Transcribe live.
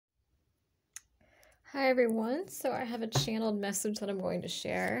Hi everyone, so I have a channeled message that I'm going to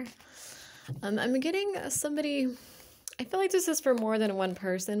share. I'm getting somebody, I feel like this is for more than one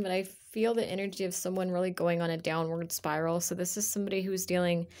person, but I feel the energy of someone really going on a downward spiral. So this is somebody who's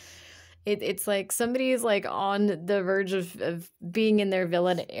dealing, it's like somebody is like on the verge of being in their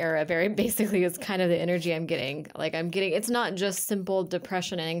villain era. Very basically is kind of the energy I'm getting. Like I'm getting, it's not just simple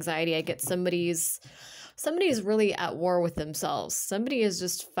depression and anxiety. I get somebody's really at war with themselves. Somebody is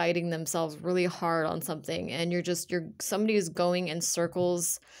just fighting themselves really hard on something, and somebody is going in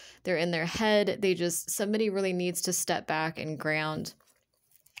circles. They're in their head. Somebody really needs to step back and ground,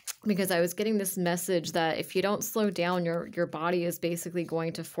 because I was getting this message that if you don't slow down, your body is basically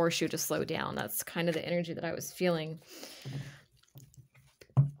going to force you to slow down. That's kind of the energy that I was feeling.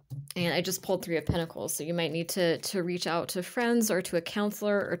 And I just pulled Three of Pentacles. So you might need to reach out to friends or to a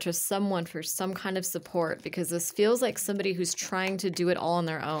counselor or to someone for some kind of support, because this feels like somebody who's trying to do it all on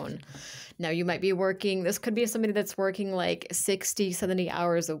their own. Now you might be working, this could be somebody that's working like 60, 70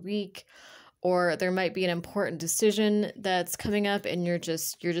 hours a week, or there might be an important decision that's coming up and you're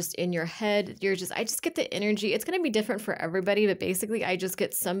just in your head. I just get the energy. It's going to be different for everybody, but basically I just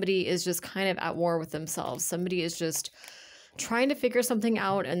get somebody is just kind of at war with themselves. Somebody is just trying to figure something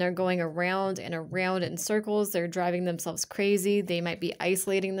out, and they're going around and around in circles. They're driving themselves crazy. They might be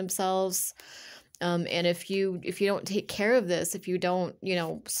isolating themselves. And if you don't take care of this, if you don't,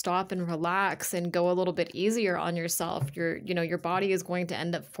 stop and relax and go a little bit easier on yourself, your body is going to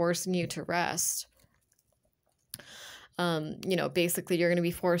end up forcing you to rest. Basically you're going to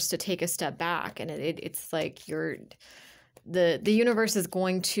be forced to take a step back, and it's like the universe is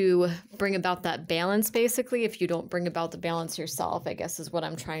going to bring about that balance, basically, if you don't bring about the balance yourself, I guess is what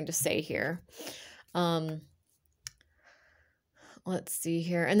I'm trying to say here. Let's see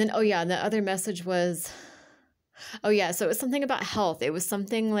here. And then, oh yeah, the other message was, oh yeah, so it was something about health. It was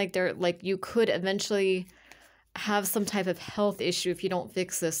something like you could eventually have some type of health issue if you don't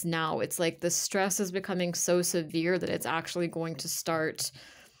fix this now. It's like the stress is becoming so severe that it's actually going to start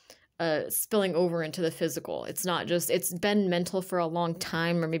spilling over into the physical. It's not just, it's been mental for a long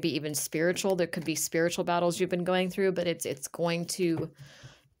time, or maybe even spiritual. There could be spiritual battles you've been going through, but it's going to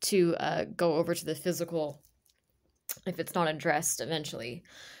go over to the physical if it's not addressed eventually.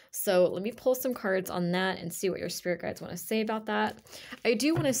 So let me pull some cards on that and see what your spirit guides want to say about that. I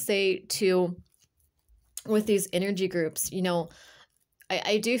do want to say too, with these energy groups,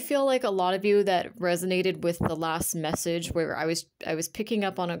 I do feel like a lot of you that resonated with the last message, where I was picking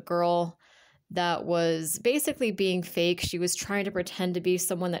up on a girl that was basically being fake. She was trying to pretend to be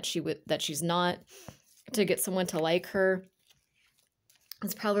someone that she's not, to get someone to like her.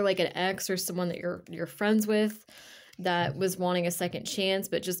 It's probably like an ex or someone that you're friends with that was wanting a second chance,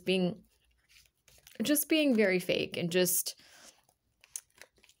 but just being very fake, and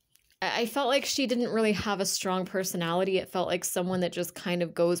I felt like she didn't really have a strong personality. It felt like someone that just kind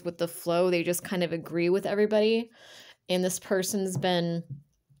of goes with the flow. They just kind of agree with everybody. And this person's been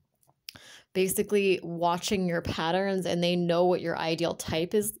basically watching your patterns, and they know what your ideal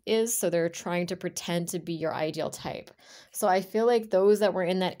type is. So they're trying to pretend to be your ideal type. So I feel like those that were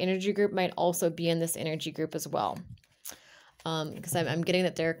in that energy group might also be in this energy group as well. Because I'm getting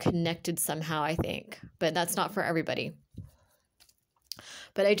that they're connected somehow, I think. But that's not for everybody.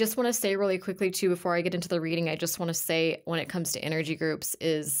 But I just want to say really quickly too, before I get into the reading, I just want to say, when it comes to energy groups,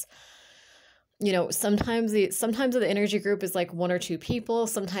 is, sometimes the energy group is like 1 or 2 people.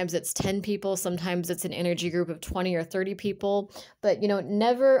 Sometimes it's 10 people. Sometimes it's an energy group of 20 or 30 people. But,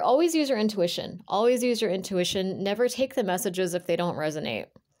 always use your intuition. Always use your intuition. Never take the messages if they don't resonate.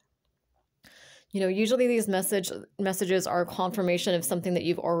 Usually these messages are confirmation of something that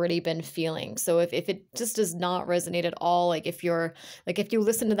you've already been feeling. So if it just does not resonate at all, like if you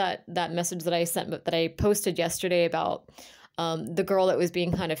listen to that message that I sent, that I posted yesterday about the girl that was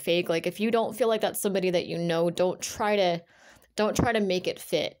being kind of fake, like if you don't feel like that's somebody that don't try to make it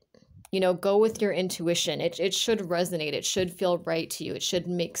fit. Go with your intuition. It should resonate. It should feel right to you. It should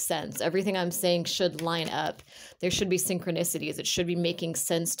make sense. Everything I'm saying should line up. There should be synchronicities. It should be making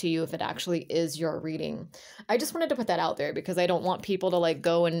sense to you if it actually is your reading. I just wanted to put that out there, because I don't want people to like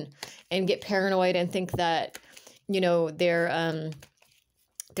go and get paranoid and think that,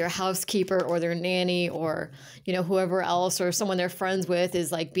 their housekeeper or their nanny or, whoever else or someone they're friends with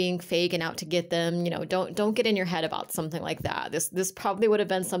is like being fake and out to get them. Don't get in your head about something like that. This probably would have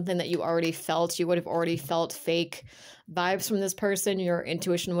been something that you already felt. You would have already felt fake vibes from this person. Your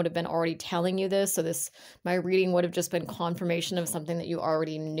intuition would have been already telling you this. So my reading would have just been confirmation of something that you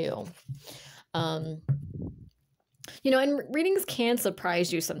already knew. And readings can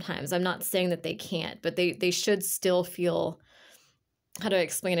surprise you sometimes. I'm not saying that they can't, but they should still feel how do I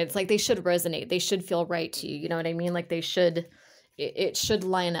explain it? It's like they should resonate. They should feel right to you. You know what I mean? Like they should, it should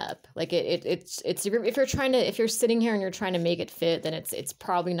line up. Like it's if you're sitting here and you're trying to make it fit, then it's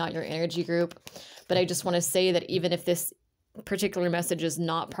probably not your energy group. But I just want to say that even if this particular message is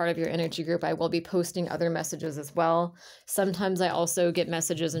not part of your energy group, I will be posting other messages as well. Sometimes I also get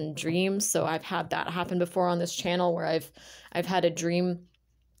messages in dreams. So I've had that happen before on this channel where I've had a dream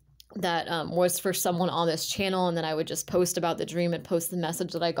that was for someone on this channel, and then I would just post about the dream and post the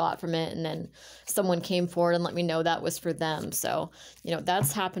message that I got from it, and then someone came forward and let me know that was for them. So, you know,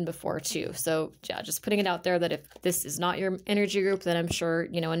 that's happened before too. So yeah, just putting it out there that if this is not your energy group, then I'm sure,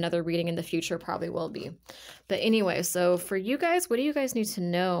 you know, another reading in the future probably will be. But anyway, so for you guys, what do you guys need to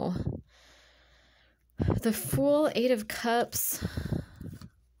know? The Fool, 8 of Cups,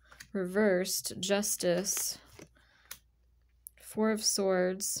 reversed, Justice, 4 of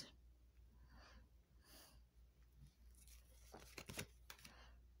Swords,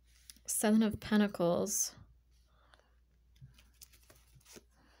 Seven of Pentacles,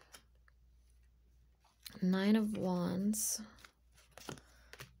 Nine of Wands,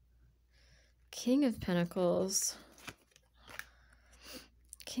 King of Pentacles,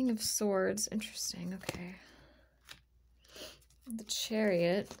 King of Swords. Interesting. Okay. The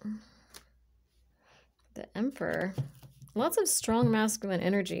Chariot, the Emperor. Lots of strong masculine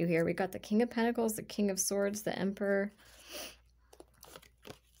energy here. We got the King of Pentacles, the King of Swords, the Emperor.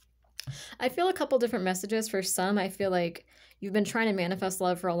 I feel a couple different messages. For some, I feel like you've been trying to manifest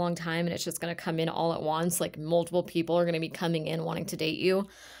love for a long time and it's just going to come in all at once. Like multiple people are going to be coming in wanting to date you.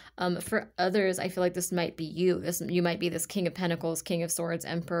 For others, I feel like this might be you. You might be this King of Pentacles, King of Swords,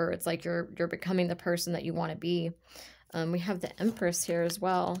 Emperor. It's like you're becoming the person that you want to be. We have the Empress here as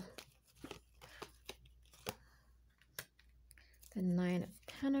well. The Nine of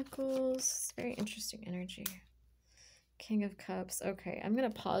Pentacles. Very interesting energy. King of Cups. Okay, I'm going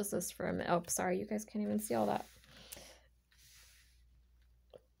to pause this for a minute. Oh, sorry, you guys can't even see all that.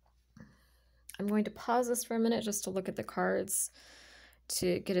 I'm going to pause this for a minute just to look at the cards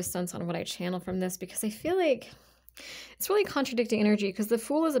to get a sense on what I channel from this, because I feel like it's really contradicting energy, because the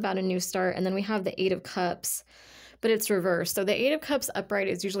Fool is about a new start, and then we have the 8 of Cups, but it's reversed. So the 8 of Cups upright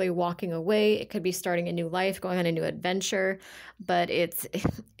is usually walking away. It could be starting a new life, going on a new adventure, but it's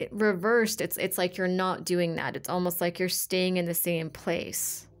reversed. It's like you're not doing that. It's almost like you're staying in the same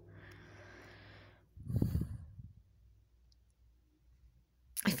place.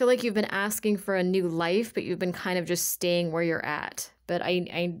 I feel like you've been asking for a new life, but you've been kind of just staying where you're at. But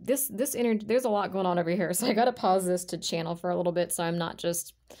this energy, there's a lot going on over here. So I got to pause this to channel for a little bit so I'm not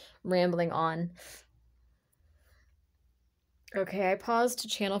just rambling on. Okay, I paused to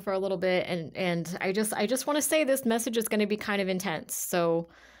channel for a little bit, and I just want to say this message is going to be kind of intense. So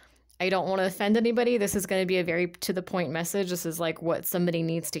I don't want to offend anybody. This is going to be a very to the point message. This is like what somebody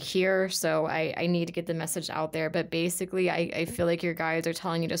needs to hear. So I need to get the message out there. But basically, I feel like your guides are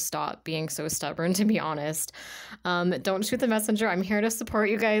telling you to stop being so stubborn, to be honest. Don't shoot the messenger. I'm here to support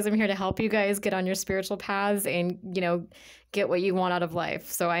you guys. I'm here to help you guys get on your spiritual paths and, you know, get what you want out of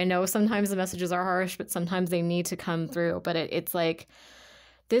life. So I know sometimes the messages are harsh, but sometimes they need to come through. But it's like,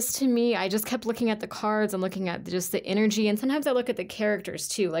 this to me, I just kept looking at the cards and looking at just the energy. And sometimes I look at the characters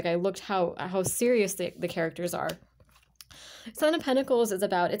too. Like I looked how serious the characters are. Seven of Pentacles is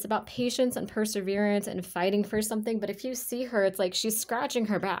about patience and perseverance and fighting for something. But if you see her, it's like she's scratching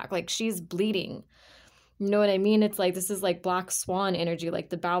her back, like she's bleeding. You know what I mean? It's like, this is like Black Swan energy, like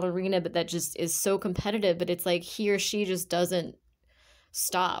the ballerina, but that just is so competitive. But it's like he or she just doesn't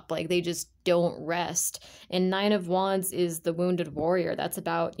stop. Like they just don't rest. And Nine of Wands is the wounded warrior. That's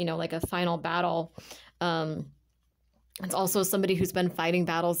about, you know, like a final battle. It's also somebody who's been fighting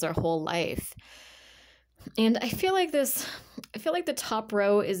battles their whole life. And I feel like the top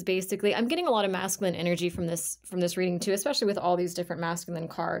row is basically, I'm getting a lot of masculine energy from this reading too, especially with all these different masculine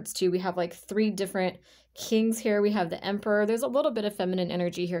cards too. We have like 3 different kings here. We have the Emperor. There's a little bit of feminine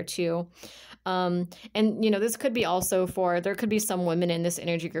energy here too. And you know, this could be also there could be some women in this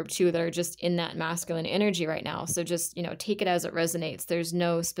energy group too that are just in that masculine energy right now. So just, you know, take it as it resonates. There's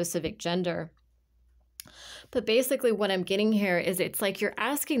no specific gender. But basically what I'm getting here is it's like you're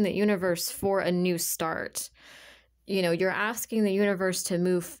asking the universe for a new start. You know, you're asking the universe to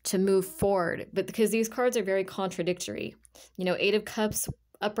move forward, but because these cards are very contradictory. You know, 8 of Cups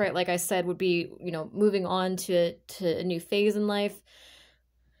upright, like I said, would be, you know, moving on to a new phase in life.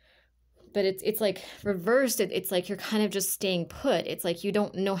 But it's like reversed. It's like you're kind of just staying put. It's like you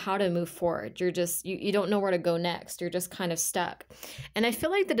don't know how to move forward. You're just, you don't know where to go next. You're just kind of stuck. And I feel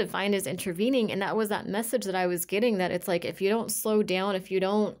like the divine is intervening. And that was that message that I was getting, that it's like, if you don't slow down, if you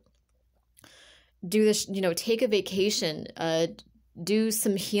don't do this, you know, take a vacation, do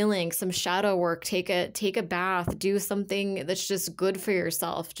some healing, some shadow work, take a bath, do something that's just good for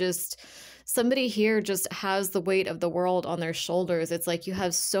yourself. Just somebody here just has the weight of the world on their shoulders. It's like you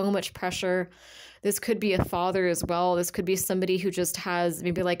have so much pressure. This could be a father as well. This could be somebody who just has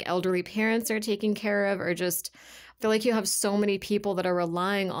maybe like elderly parents they're taking care of, or just feel like you have so many people that are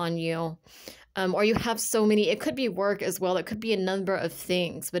relying on you. Or you have so many, it could be work as well. It could be a number of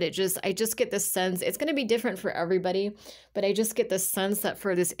things, but I just get this sense, it's going to be different for everybody, but I just get this sense that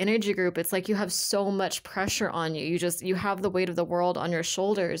for this energy group, it's like you have so much pressure on you. You have the weight of the world on your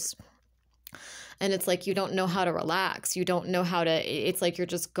shoulders. And it's like, you don't know how to relax. You don't know how to, it's like you're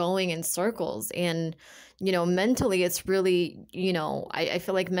just going in circles. And, mentally, it's really, I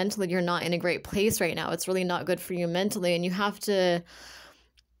feel like mentally you're not in a great place right now. It's really not good for you mentally. And you have to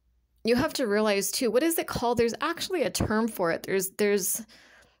realize too, what is it called? There's actually a term for it. There's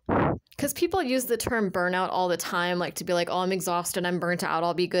because people use the term burnout all the time, like to be like, oh, I'm exhausted, I'm burnt out,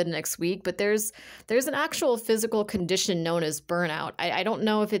 I'll be good next week. But there's an actual physical condition known as burnout. I don't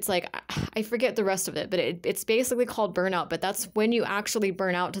know if it's like, I forget the rest of it, but it's basically called burnout. But that's when you actually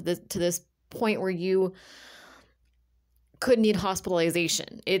burn out to this point where you could need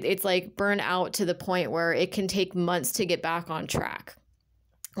hospitalization. It's like burn out to the point where it can take months to get back on track.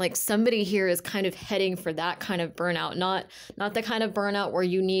 Like somebody here is kind of heading for that kind of burnout, not the kind of burnout where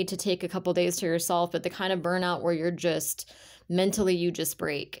you need to take a couple days to yourself, but the kind of burnout where you're just mentally, you just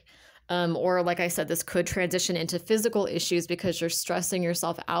break. Or like I said, this could transition into physical issues because you're stressing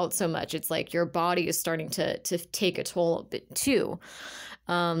yourself out so much. It's like your body is starting to take a toll a bit too.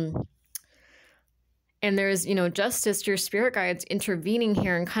 And there's, justice, your spirit guides intervening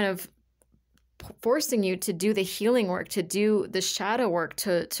here and kind of forcing you to do the healing work, to do the shadow work,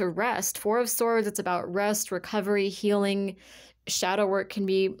 to rest. Four of Swords, it's about rest, recovery, healing. Shadow work can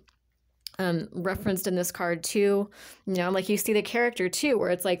be referenced in this card too. Like you see the character too,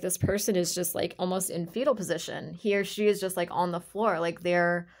 where it's like this person is just like almost in fetal position. He or she is just like on the floor, like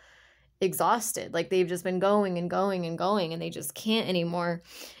they're exhausted, like they've just been going and going and going and they just can't anymore.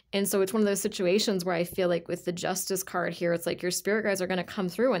 And so it's one of those situations where I feel like with the Justice card here, it's like your spirit guides are going to come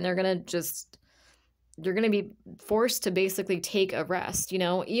through and you're going to be forced to basically take a rest,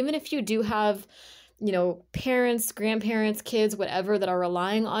 even if you do have, parents, grandparents, kids, whatever that are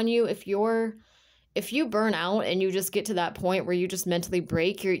relying on you. If you burn out and you just get to that point where you just mentally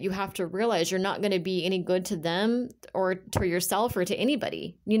break, you have to realize you're not going to be any good to them or to yourself or to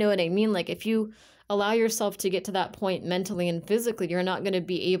anybody. You know what I mean? Like if you allow yourself to get to that point mentally and physically, you're not going to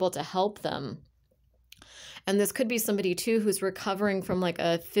be able to help them. And this could be somebody too who's recovering from like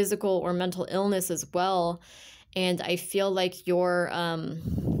a physical or mental illness as well. And I feel like you're,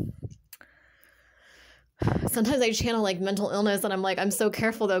 sometimes I channel like mental illness and I'm like, I'm so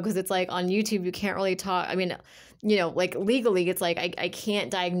careful though, because it's like on YouTube, you can't really talk. I mean, like legally, it's like I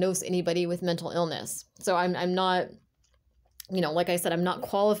can't diagnose anybody with mental illness. So I'm not, like I said, I'm not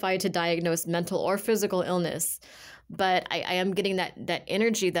qualified to diagnose mental or physical illness. But I am getting that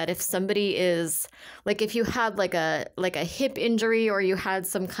energy that if somebody is like, if you had like a hip injury or you had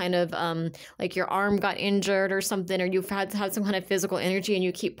some kind of like your arm got injured or something, or you've had some kind of physical energy and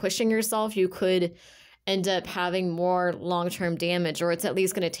you keep pushing yourself, you could end up having more long-term damage, or it's at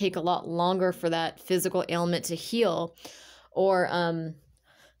least going to take a lot longer for that physical ailment to heal. Or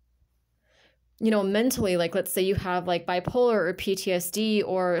mentally, like let's say you have like bipolar or PTSD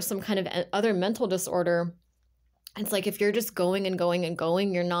or some kind of other mental disorder. It's like if you're just going and going and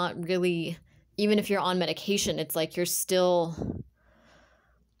going, you're not really, even if you're on medication, it's like you're still,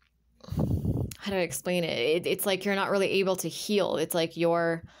 how do I explain it? It's like you're not really able to heal. It's like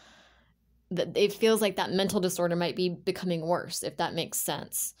it feels like that mental disorder might be becoming worse, if that makes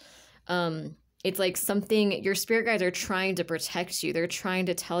sense. It's like something, your spirit guides are trying to protect you. They're trying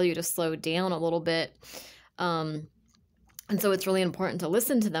to tell you to slow down a little bit. And so it's really important to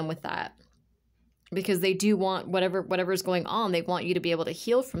listen to them with that, because they do want whatever's going on, they want you to be able to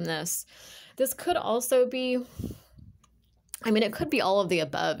heal from this. This could also be, it could be all of the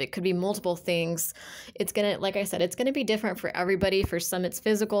above. It could be multiple things. It's going to, like I said, it's going to be different for everybody. For some, it's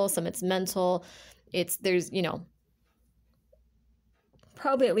physical, some it's mental. There's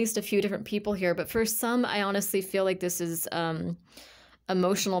probably at least a few different people here. But for some, I honestly feel like this is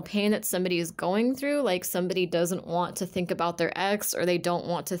emotional pain that somebody is going through. Like somebody doesn't want to think about their ex, or they don't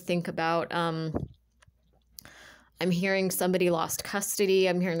want to think about, I'm hearing somebody lost custody.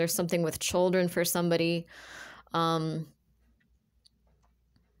 I'm hearing there's something with children for somebody. Maybe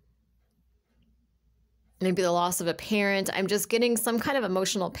the loss of a parent. I'm just getting some kind of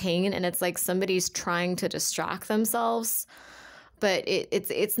emotional pain, and it's like somebody's trying to distract themselves. but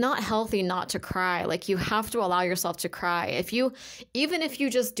it's not healthy not to cry. Like, you have to allow yourself to cry. Even if you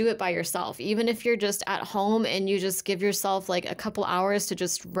just do it by yourself, even if you're just at home and you just give yourself like a couple hours to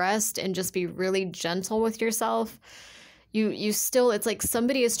just rest and just be really gentle with yourself, you still, it's like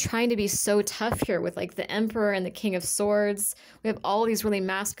somebody is trying to be so tough here with like the Emperor and the King of Swords. We have all these really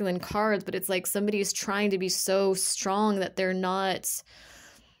masculine cards, but it's like somebody is trying to be so strong that they're not.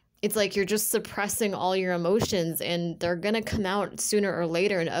 It's like you're just suppressing all your emotions, and they're going to come out sooner or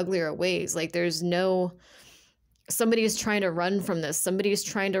later in uglier ways. Like, somebody is trying to run from this. Somebody is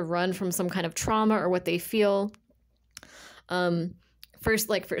trying to run from some kind of trauma or what they feel. First,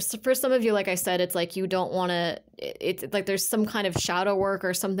 like for some of you, like I said, it's like you don't want to, it's like there's some kind of shadow work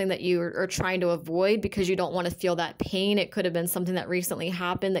or something that you are trying to avoid because you don't want to feel that pain. It could have been something that recently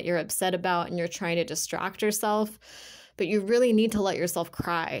happened that you're upset about and you're trying to distract yourself. But you really need to let yourself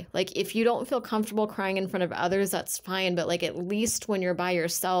cry. Like, if you don't feel comfortable crying in front of others, that's fine. But like, at least when you're by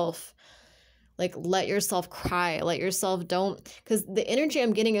yourself, like, let yourself cry. Let yourself because the energy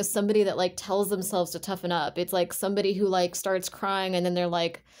I'm getting is somebody that like tells themselves to toughen up. It's like somebody who like starts crying and then they're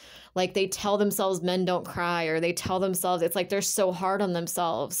like they tell themselves men don't cry, or they tell themselves, it's like they're so hard on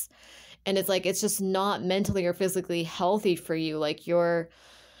themselves. And it's like, it's just not mentally or physically healthy for you. Like, you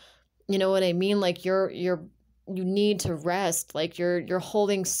know what I mean? Like, you need to rest. Like, you're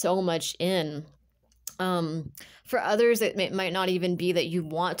holding so much in. For others, it might not even be that you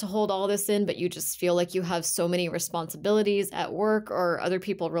want to hold all this in, but you just feel like you have so many responsibilities at work or other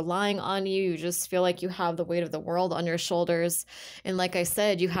people relying on you. You just feel like you have the weight of the world on your shoulders. And like I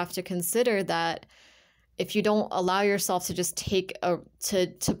said, you have to consider that if you don't allow yourself to just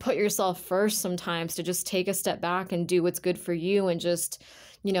to put yourself first sometimes, to just take a step back and do what's good for you, and just,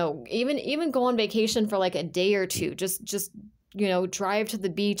 even go on vacation for like a day or two, just drive to the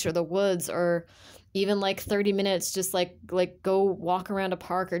beach or the woods, or even like 30 minutes, just like go walk around a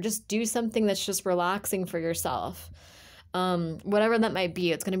park, or just do something that's just relaxing for yourself. Whatever that might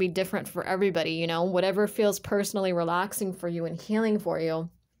be, it's going to be different for everybody, whatever feels personally relaxing for you and healing for you.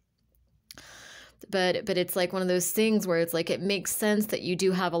 But it's like one of those things where it's like, it makes sense that you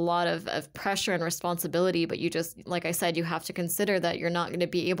do have a lot of pressure and responsibility, but you just, like I said, you have to consider that you're not going to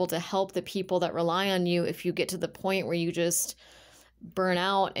be able to help the people that rely on you if you get to the point where you just burn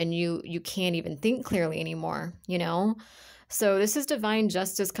out and you can't even think clearly anymore, So this is divine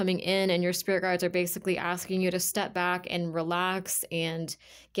justice coming in, and your spirit guides are basically asking you to step back and relax and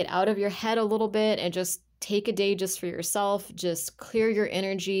get out of your head a little bit and just take a day just for yourself. Just clear your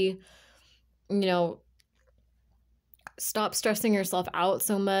energy. Stop stressing yourself out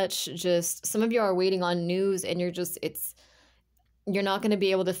so much. Just, some of you are waiting on news, and you're not going to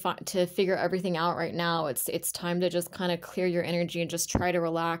be able to figure everything out right now. It's time to just kind of clear your energy and just try to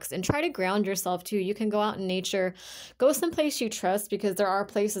relax and try to ground yourself too. You can go out in nature, go someplace you trust, because there are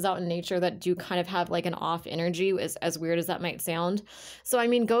places out in nature that do kind of have like an off energy, as weird as that might sound. So, I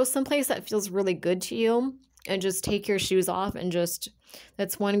mean, go someplace that feels really good to you, and just take your shoes off, and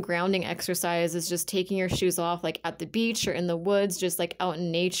that's one grounding exercise, is just taking your shoes off, like at the beach or in the woods, just like out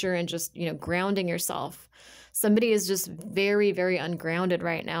in nature, and just, grounding yourself. Somebody is just very, very ungrounded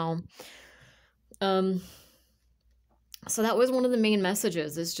right now. So that was one of the main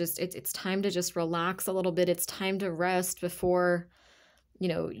messages, is just, it's time to just relax a little bit. It's time to rest before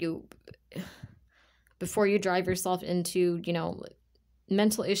you drive yourself into,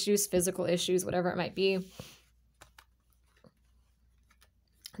 mental issues, physical issues, whatever it might be.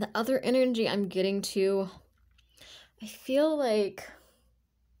 The other energy I'm getting to, I feel like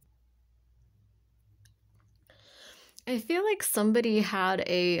somebody had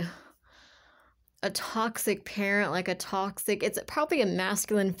a toxic parent, like it's probably a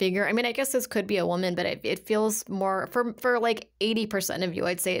masculine figure. I mean, I guess this could be a woman, but it feels more, for like 80% of you,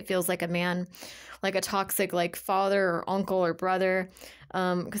 I'd say it feels like a man, like a toxic, like father or uncle or brother.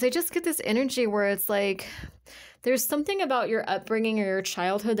 Because I just get this energy where it's like, there's something about your upbringing or your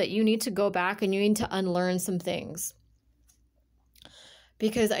childhood that you need to go back and you need to unlearn some things.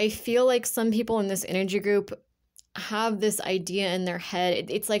 Because I feel like some people in this energy group have this idea in their head.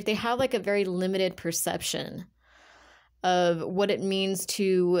 It's like they have like a very limited perception of what it means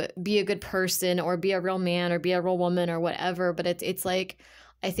to be a good person, or be a real man, or be a real woman, or whatever. But it's like,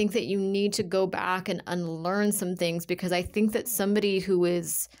 I think that you need to go back and unlearn some things, because I think that somebody who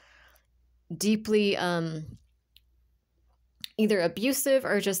is deeply either abusive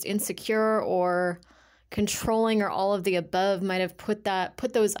or just insecure or controlling or all of the above might have put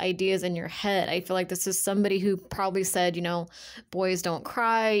those ideas in your head. I feel like this is somebody who probably said, boys don't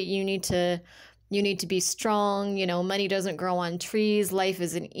cry, you need to be strong, money doesn't grow on trees, life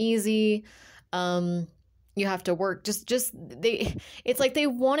isn't easy. you have to work. It's like they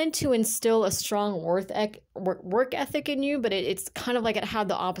wanted to instill a strong work ethic in you, but it's kind of like it had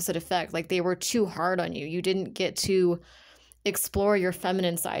the opposite effect. Like they were too hard on you. You didn't get to explore your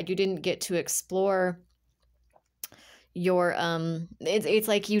feminine side. You didn't get to explore your it's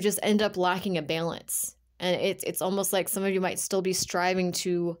like you just end up lacking a balance. And it's almost like some of you might still be striving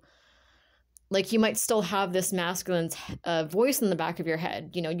to, like, you might still have this masculine voice in the back of your head.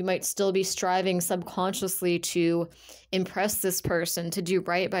 You know, you might still be striving subconsciously to impress this person, to do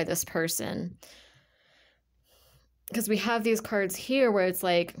right by this person. Because we have these cards here where it's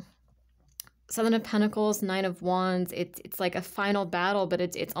like Seven of Pentacles, Nine of Wands. It's like a final battle, but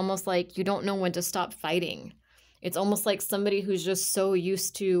it's almost like you don't know when to stop fighting. It's almost like somebody who's just so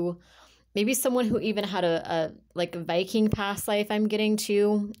used to, maybe someone who even had a Viking past life, I'm getting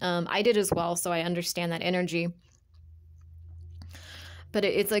to. I did as well, so I understand that energy. But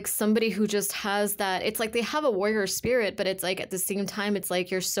it's like somebody who just has that, it's like they have a warrior spirit, but it's like at the same time, it's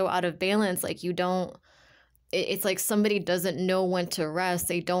like you're so out of balance, like you don't, it's like somebody doesn't know when to rest.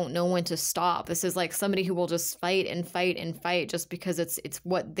 They don't know when to stop. This is like somebody who will just fight and fight and fight just because it's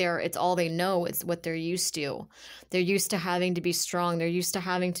all they know. It's what they're used to. They're used to having to be strong. They're used to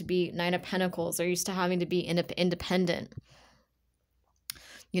having to be Nine of Pentacles. They're used to having to be independent.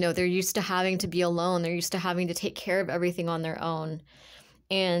 You know, they're used to having to be alone. They're used to having to take care of everything on their own.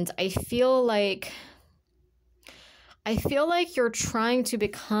 And I feel like you're trying to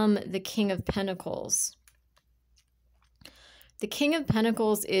become the King of Pentacles. The King of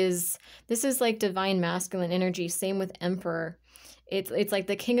Pentacles this is like divine masculine energy. Same with Emperor. It's like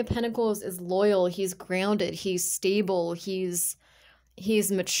the King of Pentacles is loyal. He's grounded. He's stable. He's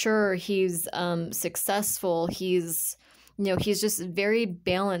mature. He's successful. He's just very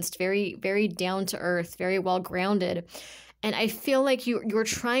balanced, very, very down to earth, very well grounded. And I feel like you're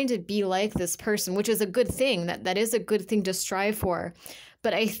trying to be like this person, which is a good thing. That is a good thing to strive for.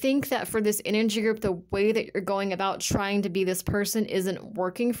 But I think that for this energy group, the way that you're going about trying to be this person isn't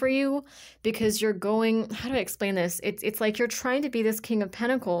working for you, because you're going, how do I explain this? It's like you're trying to be this King of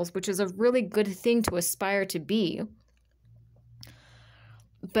Pentacles, which is a really good thing to aspire to be.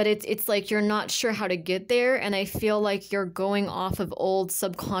 But it's like you're not sure how to get there. And I feel like you're going off of old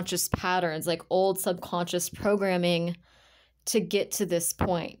subconscious patterns, like old subconscious programming to get to this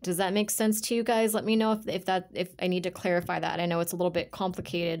point. Does that make sense to you guys? Let me know if I need to clarify that. I know it's a little bit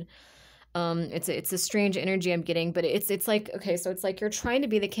complicated. It's a strange energy I'm getting, but it's like, okay, so it's like you're trying to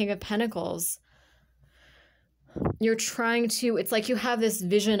be the King of Pentacles. It's like you have this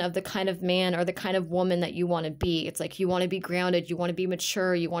vision of the kind of man or the kind of woman that you want to be. It's like you want to be grounded, you want to be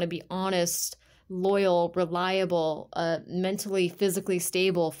mature, you want to be honest, loyal, reliable, mentally, physically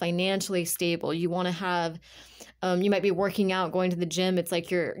stable, financially stable. You want to have, you might be working out, going to the gym. It's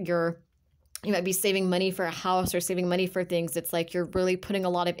like you might be saving money for a house or saving money for things. It's like you're really putting a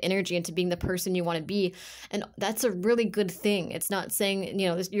lot of energy into being the person you want to be. And that's a really good thing. It's not saying,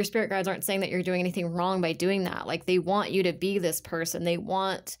 your spirit guides aren't saying that you're doing anything wrong by doing that. Like they want you to be this person. They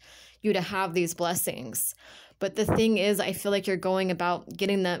want you to have these blessings. But the thing is, I feel like you're going about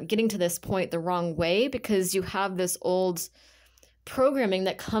getting to this point the wrong way, because you have this old programming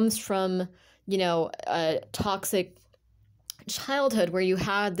that comes from, a toxic childhood where you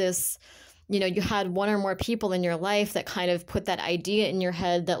had this, you had one or more people in your life that kind of put that idea in your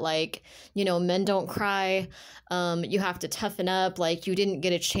head that like, men don't cry. You have to toughen up. Like you didn't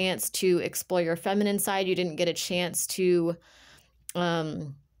get a chance to explore your feminine side. You didn't get a chance to,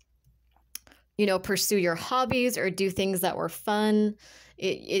 pursue your hobbies or do things that were fun.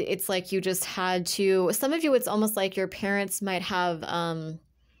 It's like you just had to, some of you, it's almost like your parents might have,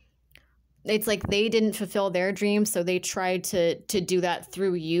 it's like they didn't fulfill their dreams, so they tried to do that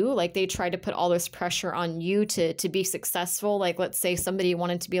through you. Like they tried to put all this pressure on you to be successful. Like let's say somebody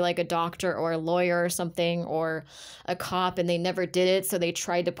wanted to be like a doctor or a lawyer or something, or a cop, and they never did it. So they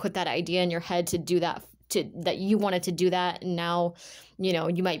tried to put that idea in your head to do that, that you wanted to do that. And now,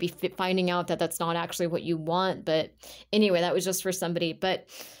 you might be finding out that that's not actually what you want. But anyway, that was just for somebody. But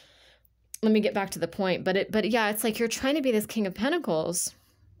let me get back to the point. But yeah, it's like you're trying to be this King of Pentacles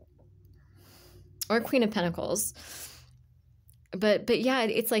or Queen of Pentacles. But yeah,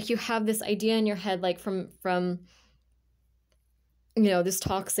 it's like you have this idea in your head, like from this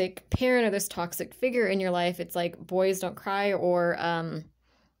toxic parent or this toxic figure in your life. It's like boys don't cry, or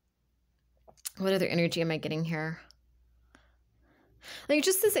what other energy am I getting here? Like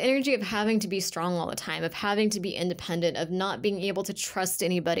just this energy of having to be strong all the time, of having to be independent, of not being able to trust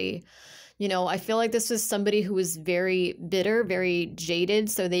anybody. I feel like this was somebody who was very bitter, very jaded.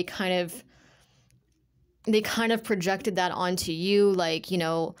 So they kind of, they kind of projected that onto you, like, you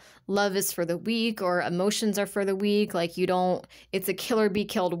know, love is for the weak, or emotions are for the weak. Like, you don't, it's a kill or be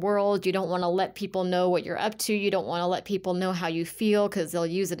killed world. You don't want to let people know what you're up to. You don't want to let people know how you feel because they'll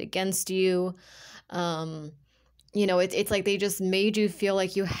use it against you. You know, it's like they just made you feel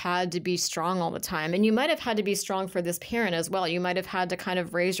like you had to be strong all the time. And you might have had to be strong for this parent as well. You might have had to kind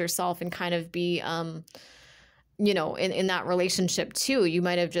of raise yourself and kind of be, you know, in that relationship too. You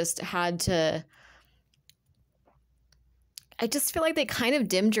might have just had to, I just feel like they kind of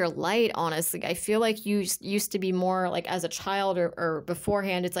dimmed your light, honestly. I feel like you used to be more like, as a child or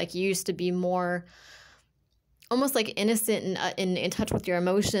beforehand, it's like you used to be more almost like innocent and in touch with your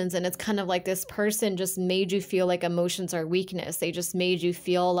emotions. And it's kind of like this person just made you feel like emotions are weakness. They just made you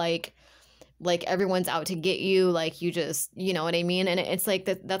feel like everyone's out to get you. Like, you just, you know what I mean? And it's like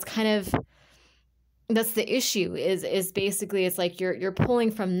that's kind of, that's the issue is basically, it's like you're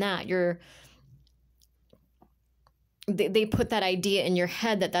pulling from that. They put that idea in your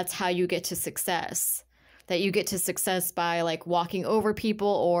head that that's how you get to success, that you get to success by like walking over people,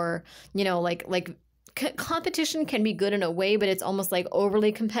 or, you know, like competition can be good in a way, but it's almost like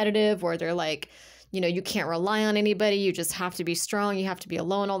overly competitive, where they're like, you know, you can't rely on anybody. You just have to be strong. You have to be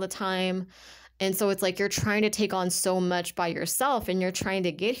alone all the time. And so it's like you're trying to take on so much by yourself, and you're trying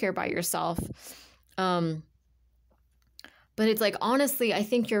to get here by yourself. But it's like, honestly, I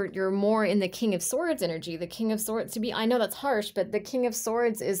think you're more in the King of Swords energy. The King of Swords, I know that's harsh, but the King of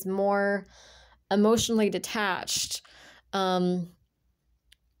Swords is more emotionally detached, kind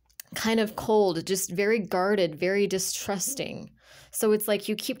of cold, just very guarded, very distrusting. So it's like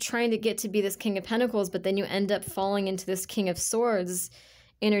you keep trying to get to be this King of Pentacles, but then you end up falling into this King of Swords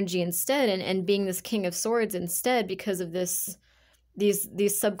energy instead, and being this King of Swords instead, because of these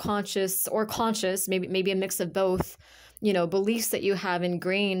subconscious or conscious, maybe a mix of both, you know, beliefs that you have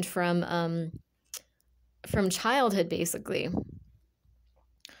ingrained from childhood, basically.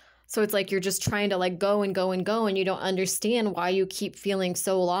 So it's like you're just trying to like go and go and go, and you don't understand why you keep feeling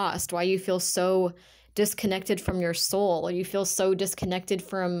so lost, why you feel so disconnected from your soul, or you feel so disconnected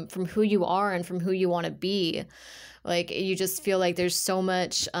from who you are and from who you want to be. Like, you just feel like there's so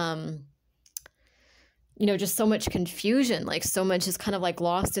much, you know, just so much confusion, like so much is kind of like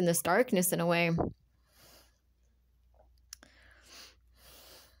lost in this darkness in a way.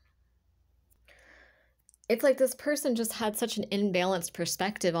 It's like this person just had such an imbalanced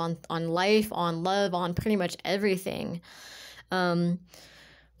perspective on life, on love, on pretty much everything. And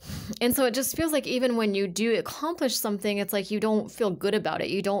so it just feels like even when you do accomplish something, it's like you don't feel good about it.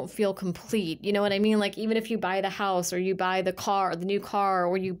 You don't feel complete. You know what I mean? Like, even if you buy the house, or you buy the car, the new car,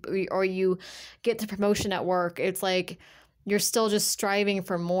 or you get the promotion at work, it's like you're still just striving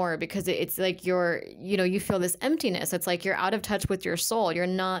for more, because it's like you know, you feel this emptiness. It's like you're out of touch with your soul. You're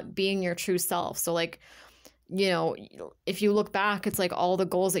not being your true self. So like, you know, if you look back, it's like all the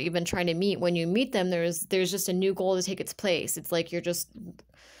goals that you've been trying to meet, when you meet them, there's just a new goal to take its place. It's like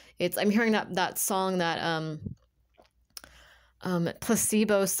I'm hearing that song, that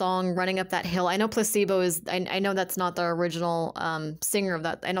Placebo song, Running Up That Hill. I know Placebo is, I know that's not the original singer of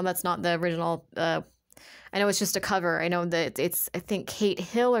that. I know that's not the original, I know it's just a cover. I know that it's, I think Kate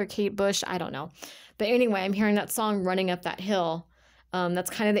Hill or Kate Bush, I don't know. But anyway, I'm hearing that song, Running Up That Hill. That's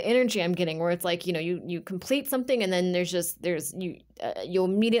kind of the energy I'm getting, where it's like, you know, you complete something, and then you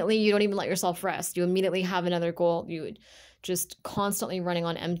immediately, you don't even let yourself rest. You immediately have another goal. You just constantly running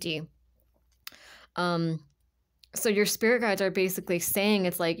on empty. So your spirit guides are basically saying,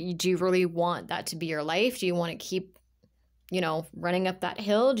 it's like, do you really want that to be your life? Do you want to keep, you know, running up that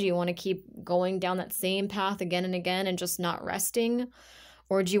hill? Do you want to keep going down that same path again and again and just not resting?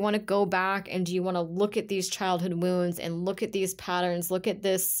 Or do you want to go back, and do you want to look at these childhood wounds and look at these patterns, look at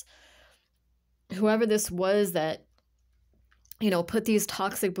this, whoever this was that, you know, put these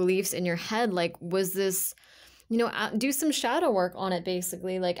toxic beliefs in your head? Like, was this, you know, do some shadow work on it,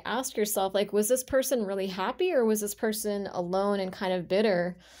 basically. Like, ask yourself, like, was this person really happy, or was this person alone and kind of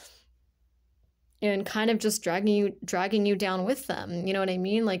bitter and kind of just dragging you down with them? You know what I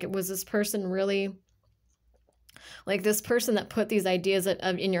mean? Like, was this person really, like, this person that put these ideas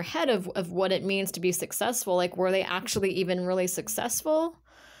in your head of what it means to be successful, like, were they actually even really successful?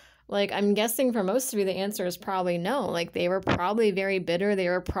 Like, I'm guessing for most of you, the answer is probably no. Like, they were probably very bitter. They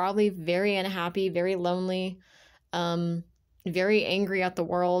were probably very unhappy, very lonely, very angry at the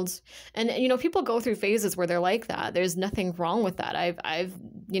world. And, you know, people go through phases where they're like that. There's nothing wrong with that.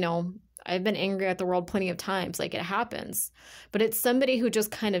 I've been angry at the world plenty of times. Like, it happens. But it's somebody who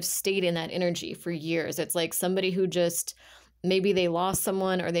just kind of stayed in that energy for years. It's like somebody who just, maybe they lost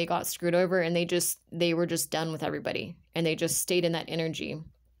someone, or they got screwed over, and they were just done with everybody, and they just stayed in that energy.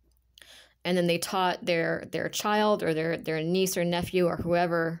 and then they taught their child or their niece or nephew or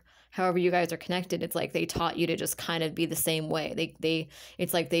whoever, however you guys are connected. It's like they taught you to just kind of be the same way.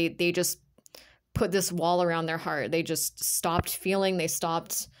 It's like they just put this wall around their heart. They just stopped feeling, they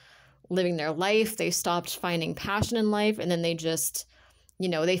stopped living their life, they stopped finding passion in life, and then they just, you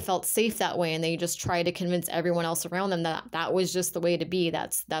know, they felt safe that way, and they just tried to convince everyone else around them that that was just the way to be.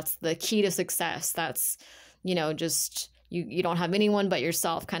 That's the key to success. That's, you know, just you don't have anyone but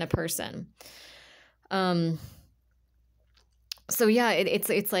yourself kind of person. So yeah,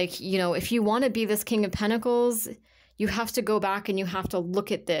 it's like, you know, if you want to be this King of Pentacles, you have to go back and you have to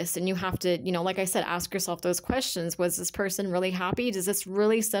look at this, and you have to, you know, like I said, ask yourself those questions. Was this person really happy? Is this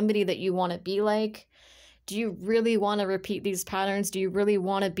really somebody that you want to be like? Do you really want to repeat these patterns? Do you really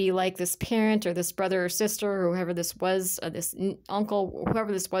want to be like this parent or this brother or sister or whoever this was, or this uncle,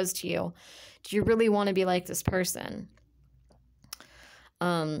 whoever this was to you? Do you really want to be like this person?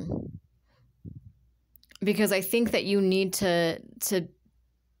 Because I think that you need to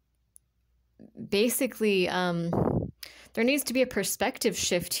basically, there needs to be a perspective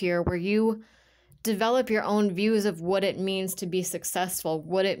shift here where you develop your own views of what it means to be successful,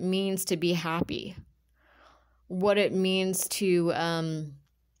 what it means to be happy, what it means to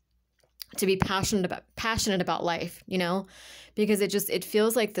be passionate about life, you know, because it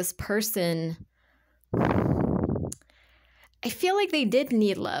feels like this person, I feel like they did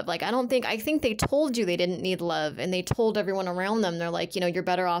need love. Like, I think they told you they didn't need love, and they told everyone around them, they're like, you know, you're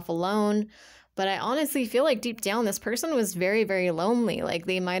better off alone. But I honestly feel like deep down, this person was very, very lonely. Like,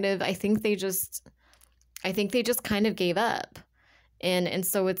 they might have, I think they just kind of gave up. And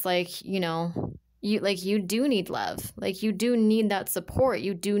so it's like, you know, you do need love. Like, you do need that support.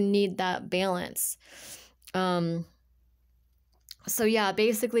 You do need that balance. So yeah,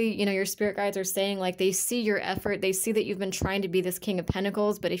 basically, you know, your spirit guides are saying, like, they see your effort. They see that you've been trying to be this King of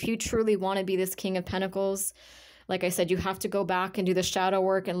Pentacles. But if you truly want to be this King of Pentacles, like I said, you have to go back and do the shadow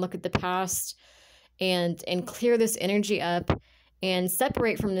work and look at the past and clear this energy up and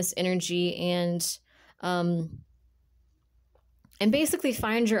separate from this energy and basically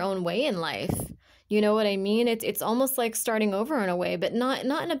find your own way in life. You know what I mean? It's almost like starting over in a way, but not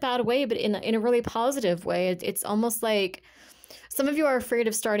in a bad way, but in a really positive way. It's almost like some of you are afraid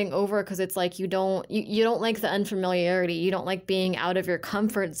of starting over because it's like you don't like the unfamiliarity. You don't like being out of your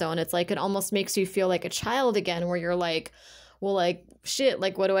comfort zone. It's like it almost makes you feel like a child again, where you're like, well, like, shit,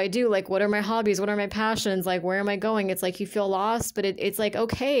 like, what do I do? Like, what are my hobbies? What are my passions? Like, where am I going? It's like you feel lost, but it's like,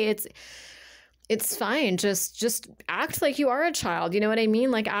 okay, it's fine. Just act like you are a child. You know what I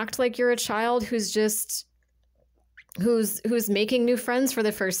mean? Like, act like you're a child who's making new friends for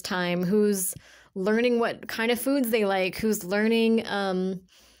the first time, who's learning what kind of foods they like, who's learning,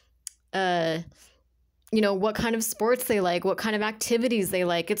 you know, what kind of sports they like, what kind of activities they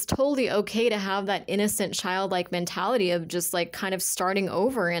like. It's totally okay to have that innocent childlike mentality of just like kind of starting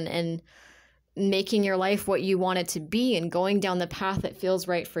over and making your life what you want it to be and going down the path that feels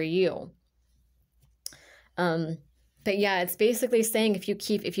right for you. But yeah, it's basically saying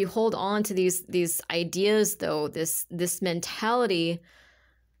if you hold on to these ideas though, this mentality,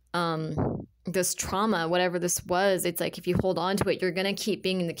 this trauma, whatever this was, it's like if you hold on to it, you're going to keep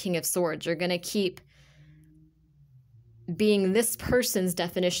being the King of Swords. You're going to keep being this person's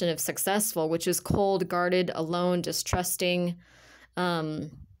definition of successful, which is cold, guarded, alone, distrusting.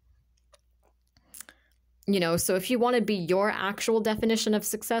 You know, so if you want to be your actual definition of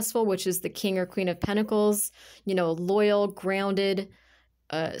successful, which is the King or Queen of Pentacles, you know, loyal, grounded,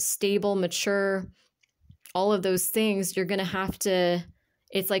 stable, mature, all of those things, you're going to have to,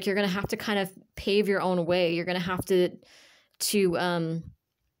 it's like you're going to have to kind of pave your own way. You're going to have to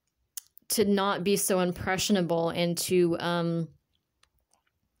not be so impressionable and to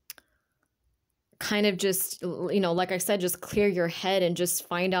kind of just, you know, like I said, just clear your head and just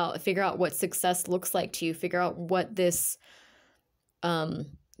figure out what success looks like to you. Figure out what this,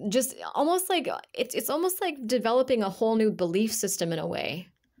 just almost like, it's almost like developing a whole new belief system in a way.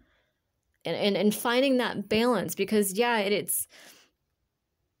 And finding that balance, because yeah, it's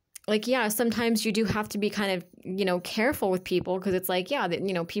like, yeah, sometimes you do have to be kind of, you know, careful with people, because it's like, yeah, that,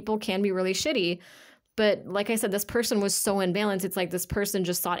 you know, people can be really shitty. But like I said, this person was so imbalanced. It's like this person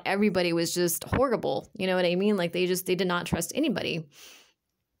just thought everybody was just horrible. You know what I mean? Like they did not trust anybody.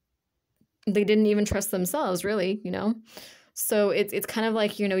 They didn't even trust themselves, really, you know? So it's kind of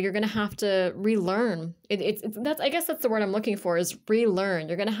like, you know, you're going to have to relearn. I guess that's the word I'm looking for, is relearn.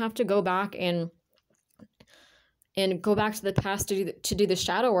 You're going to have to go back and go back to the past to do the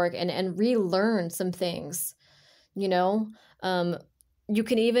shadow work and relearn some things, you know? You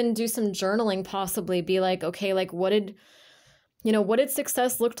can even do some journaling, possibly be like, okay, like what did you know, what did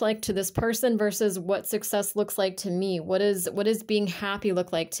success look like to this person versus what success looks like to me? What is being happy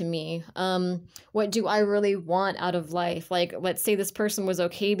look like to me? What do I really want out of life? Like, let's say this person was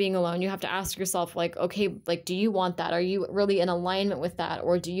okay being alone. You have to ask yourself, like, okay, like, do you want that? Are you really in alignment with that?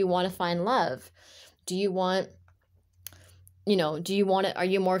 Or do you want to find love? Do you want, you know, do you want it? Are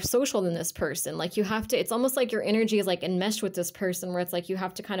you more social than this person? Like, you have to, it's almost like your energy is like enmeshed with this person, where it's like you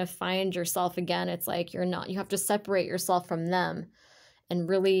have to kind of find yourself again. It's like you're not, you have to separate yourself from them and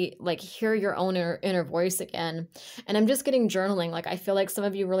really like hear your own inner voice again. And I'm just getting journaling. Like, I feel like some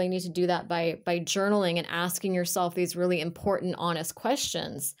of you really need to do that by journaling and asking yourself these really important, honest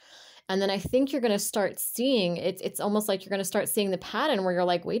questions. And then I think you're going to start seeing, it's almost like you're going to start seeing the pattern where you're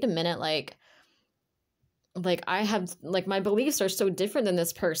like, wait a minute, like I have, like, my beliefs are so different than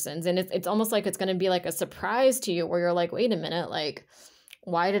this person's. And it's almost like it's going to be like a surprise to you, where you're like, wait a minute, like,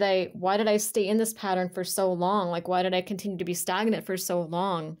 why did I stay in this pattern for so long? Like, why did I continue to be stagnant for so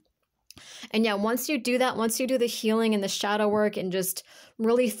long? And yeah, once you do that, once you do the healing and the shadow work and just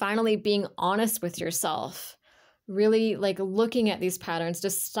really finally being honest with yourself, really like looking at these patterns,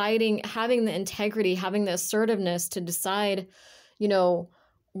 deciding, having the integrity, having the assertiveness to decide, you know,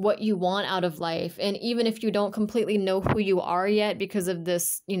 what you want out of life. And even if you don't completely know who you are yet because of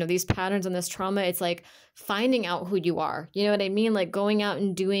this, you know, these patterns and this trauma, it's like finding out who you are. You know what I mean? Like going out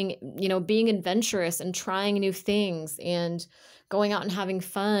and doing, you know, being adventurous and trying new things and going out and having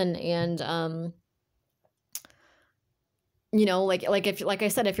fun. And, you know, like if, like I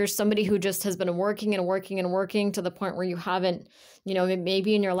said, if you're somebody who just has been working and working and working to the point where you haven't, you know,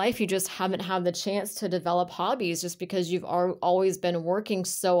 maybe in your life, you just haven't had the chance to develop hobbies just because you've always been working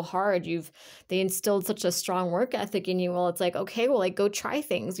so hard. They instilled such a strong work ethic in you. Well, it's like, okay, well, like go try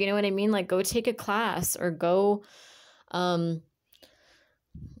things, you know what I mean? Like go take a class or go,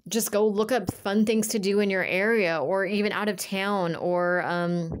 just go look up fun things to do in your area or even out of town,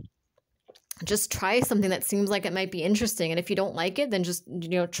 or, just try something that seems like it might be interesting. And if you don't like it, then just, you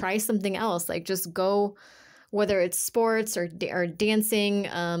know, try something else. Like just go, whether it's sports or dancing,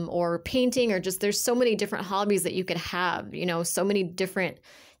 or painting, or just, there's so many different hobbies that you could have, you know, so many different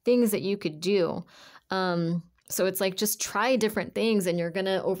things that you could do. So it's like, just try different things, and you're going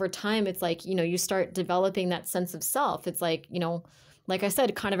to, over time, it's like, you know, you start developing that sense of self. It's like, you know, like I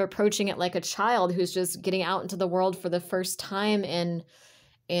said, kind of approaching it like a child who's just getting out into the world for the first time, and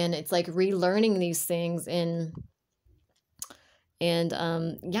it's like relearning these things and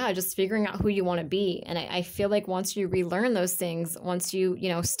yeah, just figuring out who you want to be. And I feel like once you relearn those things, once you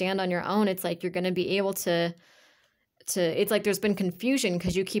know, stand on your own, it's like you're going to be able to it's like there's been confusion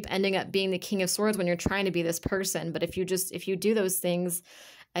because you keep ending up being the King of Swords when you're trying to be this person. But if you do those things,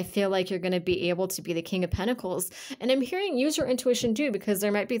 I feel like you're going to be able to be the King of Pentacles. And I'm hearing use your intuition too, because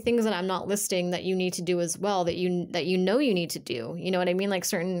there might be things that I'm not listing that you need to do as well, that you know you need to do. You know what I mean? Like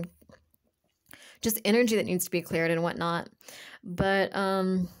certain just energy that needs to be cleared and whatnot. But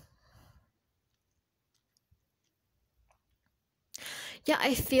yeah,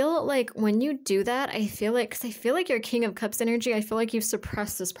 I feel like when you do that, I feel like your King of Cups energy, I feel like you've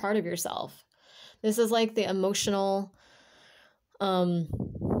suppressed this part of yourself. This is like the emotional,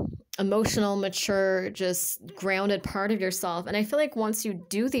 mature, just grounded part of yourself. And I feel like once you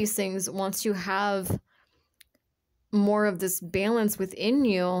do these things, once you have more of this balance within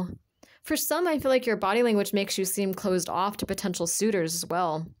you, for some, I feel like your body language makes you seem closed off to potential suitors as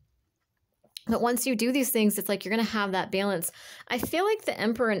well. But once you do these things, it's like you're going to have that balance. I feel like the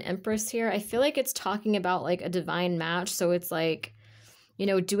Emperor and Empress here, I feel like it's talking about like a divine match. So it's like, you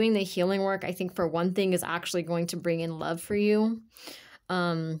know, doing the healing work, I think for one thing is actually going to bring in love for you.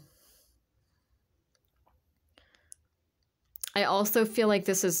 I also feel like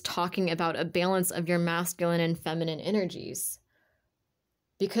this is talking about a balance of your masculine and feminine energies.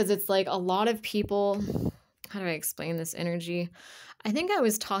 Because it's like a lot of people, how do I explain this energy? I think I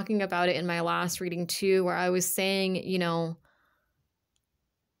was talking about it in my last reading too, where I was saying, you know,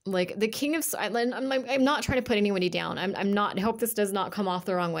 like the King of, I'm not trying to put anybody down. I'm not, I hope this does not come off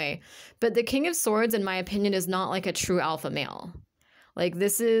the wrong way. But the King of Swords, in my opinion, is not like a true alpha male. Like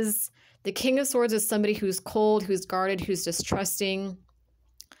this is, the King of Swords is somebody who's cold, who's guarded, who's distrusting.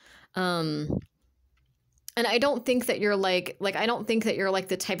 And I don't think that you're I don't think that you're like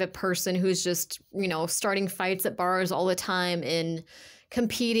the type of person who's just, you know, starting fights at bars all the time and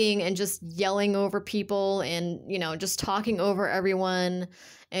competing and just yelling over people and, you know, just talking over everyone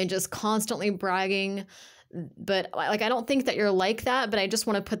and just constantly bragging. But like, I don't think that you're like that, but I just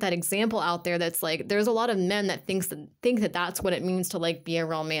want to put that example out there. That's like, there's a lot of men that think that that's what it means to like be a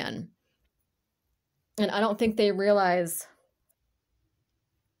real man. And I don't think they realize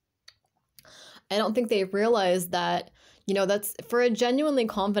that, You know, that's for a genuinely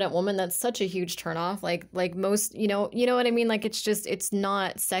confident woman, that's such a huge turnoff. Like most, you know what I mean? Like it's just, it's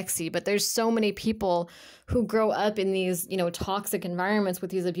not sexy, but there's so many people who grow up in these, toxic environments with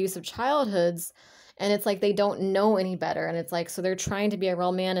these abusive childhoods. And it's like they don't know any better. And it's like, so they're trying to be a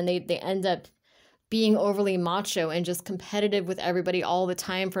real man and they end up being overly macho and just competitive with everybody all the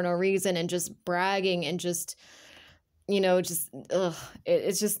time for no reason and just bragging and just, it's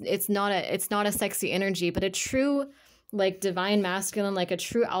not a sexy energy, but a true like divine masculine, like a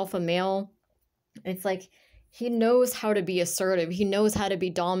true alpha male, it's like he knows how to be assertive. He knows how to be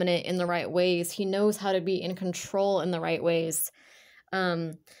dominant in the right ways. He knows how to be in control in the right ways.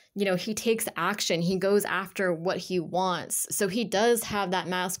 He takes action. He goes after what he wants. So he does have that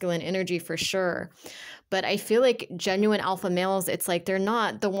masculine energy for sure. But I feel like genuine alpha males, it's like they're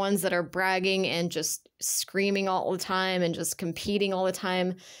not the ones that are bragging and just screaming all the time and just competing all the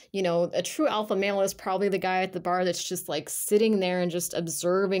time. A true alpha male is probably the guy at the bar that's just like sitting there and just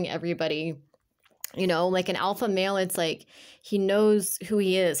observing everybody. Like an alpha male, it's like he knows who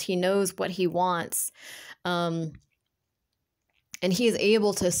he is. He knows what he wants. And he is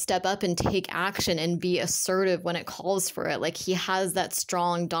able to step up and take action and be assertive when it calls for it. Like he has that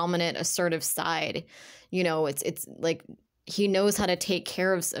strong, dominant, assertive side. It's like he knows how to take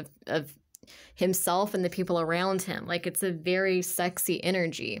care of himself and the people around him. Like it's a very sexy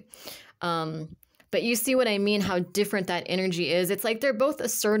energy. But you see what I mean, how different that energy is. It's like they're both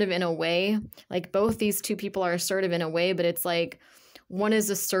assertive in a way. Like both these two people are assertive in a way, but it's like one is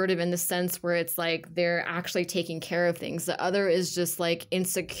assertive in the sense where it's like they're actually taking care of things. The other is just like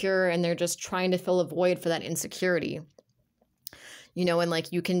insecure and they're just trying to fill a void for that insecurity. And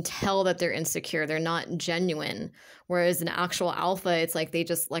like you can tell that they're insecure. They're not genuine. Whereas an actual alpha, it's like they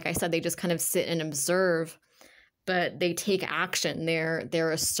just, like I said, they just kind of sit and observe, but they take action.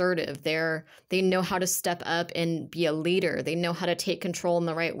 They're assertive. They know how to step up and be a leader. They know how to take control in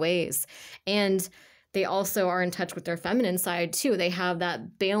the right ways. And they also are in touch with their feminine side too. They have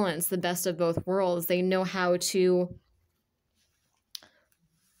that balance, the best of both worlds. They know how to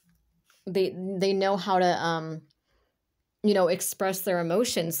express their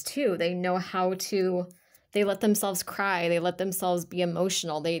emotions too. They know how to, they let themselves cry. They let themselves be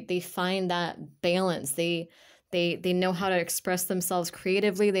emotional. They find that balance. They know how to express themselves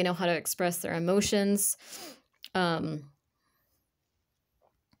creatively. They know how to express their emotions.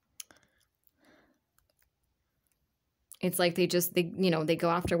 It's like they go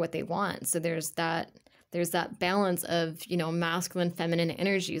after what they want. So there's that balance of, masculine, feminine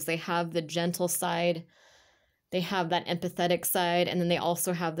energies. They have the gentle side, they have that empathetic side, and then they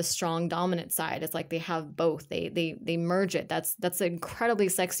also have the strong dominant side. It's like they have both. They merge it. That's an incredibly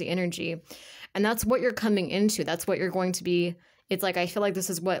sexy energy. And that's what you're coming into. That's what you're going to be. It's like, I feel like this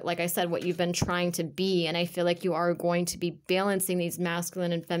is what, like I said, what you've been trying to be. And I feel like you are going to be balancing these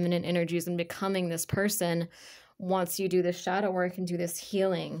masculine and feminine energies and becoming this person once you do this shadow work and do this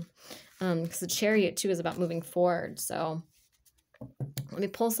healing. Because the Chariot too is about moving forward. So let me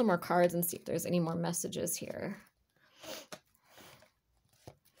pull some more cards and see if there's any more messages here.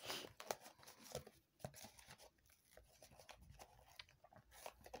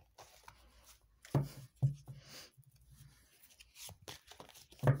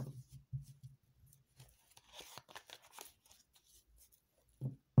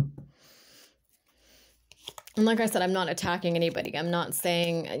 And like I said, I'm not attacking anybody. I'm not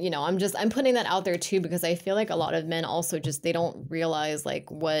saying, I'm putting that out there too, because I feel like a lot of men also just, they don't realize like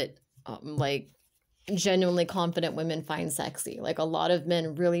what, genuinely confident women find sexy. Like a lot of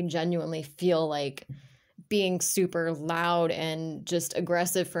men really genuinely feel like being super loud and just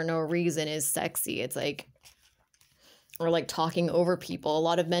aggressive for no reason is sexy. It's like, or like talking over people. A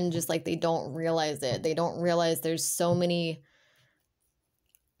lot of men just like, they don't realize it. They don't realize there's so many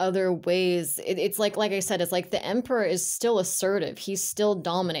other ways. It's like I said, it's like the Emperor is still assertive. He's still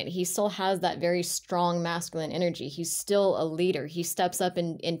dominant. He still has that very strong masculine energy. He's still a leader. He steps up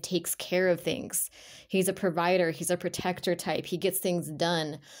and takes care of things. He's a provider. He's a protector type. He gets things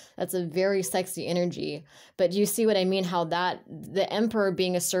done. That's a very sexy energy. But you see what I mean? How that the Emperor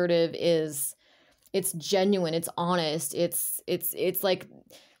being assertive is, it's genuine. It's honest. It's like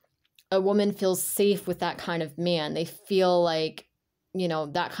a woman feels safe with that kind of man. They feel like,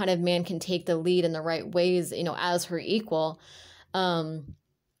 that kind of man can take the lead in the right ways, as her equal. And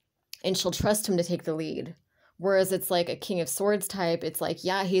she'll trust him to take the lead. Whereas it's like a King of Swords type. It's like,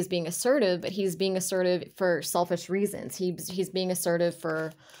 yeah, he's being assertive, but he's being assertive for selfish reasons. He's being assertive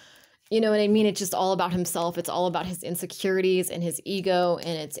for, you know what I mean? It's just all about himself. It's all about his insecurities and his ego.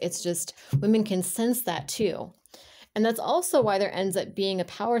 And it's just, women can sense that too. And that's also why there ends up being a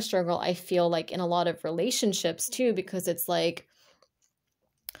power struggle, I feel like, in a lot of relationships too, because it's like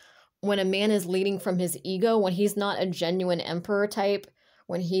when a man is leading from his ego, when he's not a genuine emperor type,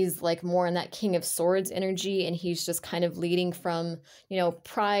 when he's like more in that King of Swords energy and he's just kind of leading from, you know,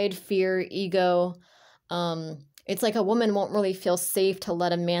 pride, fear, ego, it's like a woman won't really feel safe to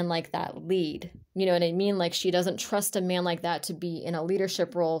let a man like that lead. You know what I mean? Like she doesn't trust a man like that to be in a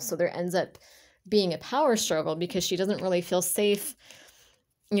leadership role. So there ends up being a power struggle because she doesn't really feel safe,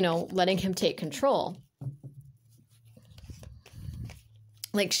 you know, letting him take control.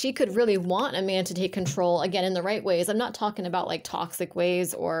 Like she could really want a man to take control, again, in the right ways. I'm not talking about like toxic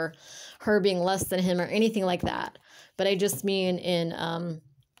ways or her being less than him or anything like that. But I just mean in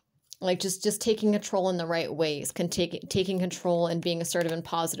like just taking control in the right ways, taking control and being assertive in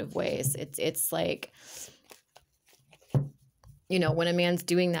positive ways. It's like, you know, when a man's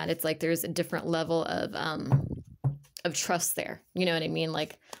doing that, it's like there's a different level of trust there. You know what I mean?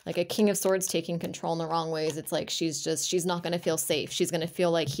 Like a King of Swords taking control in the wrong ways. It's like she's not going to feel safe. She's going to feel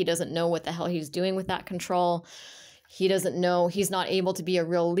like he doesn't know what the hell he's doing with that control. He doesn't know, he's not able to be a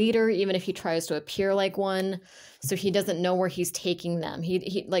real leader, even if he tries to appear like one. So he doesn't know where he's taking them.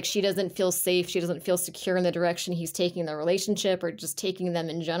 He like, she doesn't feel safe. She doesn't feel secure in the direction he's taking the relationship or just taking them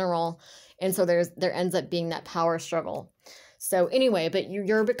in general. And so there ends up being that power struggle. So anyway, but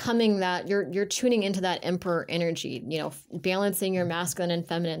you're becoming that, you're tuning into that emperor energy, you know, balancing your masculine and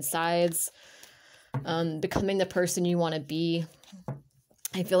feminine sides, becoming the person you want to be.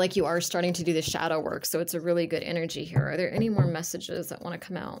 I feel like you are starting to do the shadow work. So it's a really good energy here. Are there any more messages that want to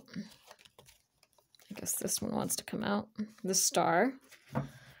come out? I guess this one wants to come out. The Star.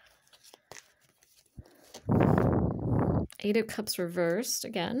 Eight of Cups reversed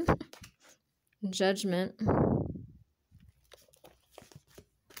again. Judgment.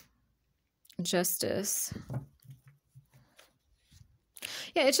 Justice.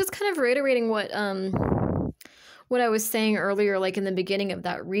 Yeah, it's just kind of reiterating what I was saying earlier, like in the beginning of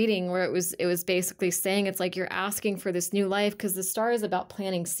that reading, where it was basically saying it's like you're asking for this new life, because the Star is about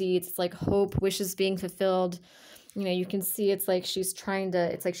planting seeds. It's like hope, wishes being fulfilled. You know, you can see it's like she's trying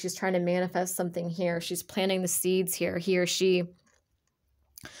to manifest something here. She's planting the seeds here, he or she.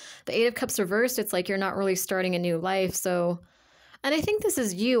 The Eight of Cups reversed, it's like you're not really starting a new life. So, and I think this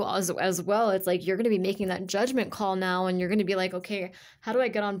is you as well. It's like you're going to be making that judgment call now, and you're going to be like, okay, how do I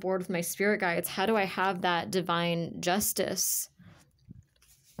get on board with my spirit guides? How do I have that divine justice?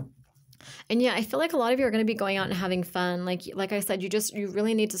 And yeah, I feel like a lot of you are going to be going out and having fun. Like I said, you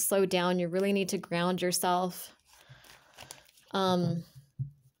really need to slow down. You really need to ground yourself. I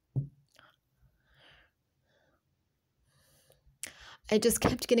just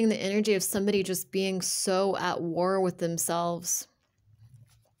kept getting the energy of somebody just being so at war with themselves.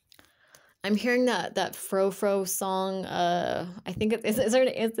 I'm hearing that Fro song. I think is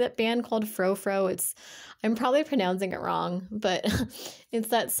that band called Fro? I'm probably pronouncing it wrong, but it's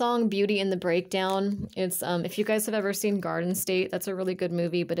that song Beauty in the Breakdown. It's if you guys have ever seen Garden State, that's a really good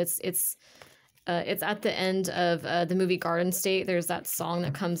movie, but it's at the end of the movie Garden State. There's that song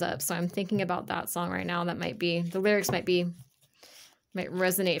that comes up. So I'm thinking about that song right now. The lyrics might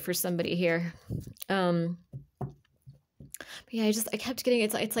resonate for somebody here. But yeah, I kept getting,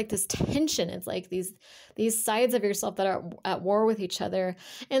 it's like this tension. It's like these sides of yourself that are at war with each other.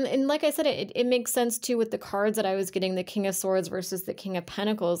 And like I said, it makes sense too with the cards that I was getting, the King of Swords versus the King of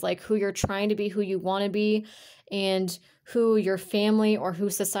Pentacles, like who you're trying to be, who you want to be, and who your family or who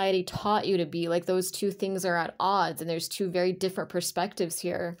society taught you to be. Like those two things are at odds, and there's two very different perspectives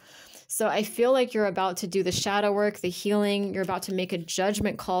here. So I feel like you're about to do the shadow work, the healing. You're about to make a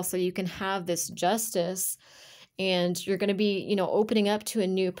judgment call so you can have this justice. And you're going to be, you know, opening up to a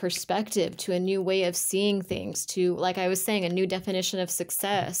new perspective, to a new way of seeing things, to, like I was saying, a new definition of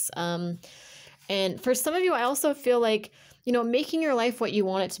success. And for some of you, I also feel like, you know, making your life what you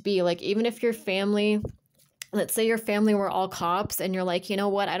want it to be. Like, even if your family, let's say your family were all cops and you're like, you know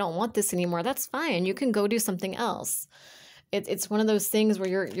what, I don't want this anymore. That's fine. You can go do something else. It's one of those things where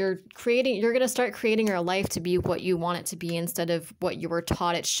you're going to start creating your life to be what you want it to be instead of what you were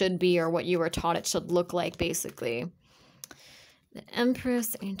taught it should be or what you were taught it should look like, basically. The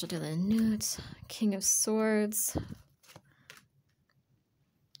Empress, Angel de la Newt, King of Swords,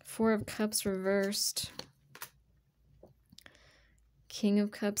 Four of Cups reversed, King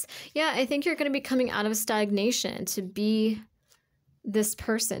of Cups. Yeah, I think you're going to be coming out of stagnation to be this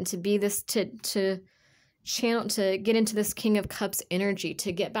person, to be this, to channel, to get into this King of Cups energy,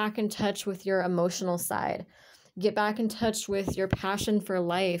 to get back in touch with your emotional side, get back in touch with your passion for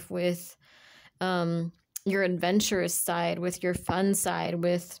life, with your adventurous side, with your fun side,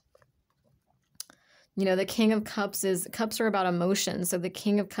 with You know, the King of Cups cups are about emotion. So the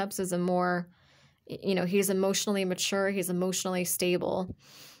King of Cups is a more, you know, he's emotionally mature, he's emotionally stable.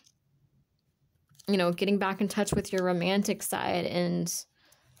 You know, getting back in touch with your romantic side and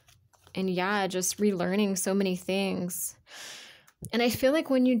yeah, just relearning so many things. And I feel like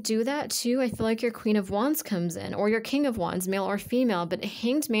when you do that too, I feel like your Queen of Wands comes in, or your King of Wands, male or female. But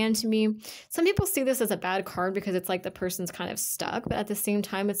Hanged Man, to me, some people see this as a bad card because it's like the person's kind of stuck, but at the same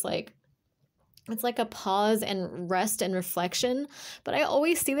time, it's like a pause and rest and reflection. But I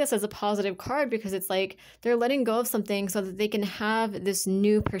always see this as a positive card because it's like they're letting go of something so that they can have this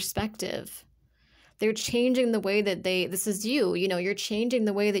new perspective. They're changing the way that this is you, you know, you're changing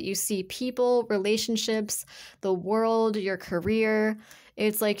the way that you see people, relationships, the world, your career.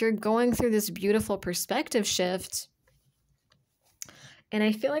 It's like you're going through this beautiful perspective shift. And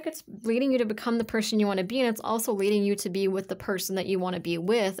I feel like it's leading you to become the person you want to be. And it's also leading you to be with the person that you want to be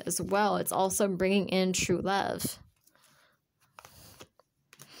with as well. It's also bringing in true love.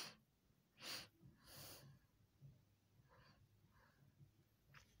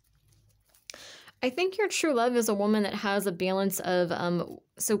 I think your true love is a woman that has a balance of,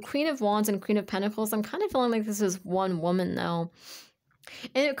 so Queen of Wands and Queen of Pentacles. I'm kind of feeling like this is one woman though.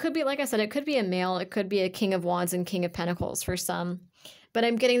 And it could be, like I said, it could be a male. It could be a King of Wands and King of Pentacles for some. But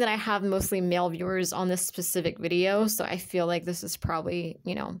I'm getting that I have mostly male viewers on this specific video. So I feel like this is probably,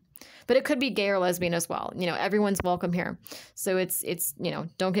 you know, but it could be gay or lesbian as well. You know, everyone's welcome here. So it's, you know,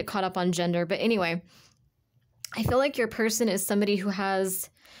 don't get caught up on gender. But anyway, I feel like your person is somebody who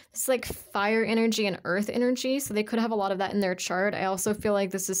has this like fire energy and earth energy. So they could have a lot of that in their chart. I also feel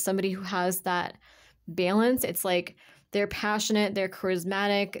like this is somebody who has that balance. It's like they're passionate, they're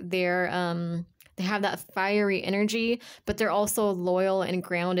charismatic, they have that fiery energy, but they're also loyal and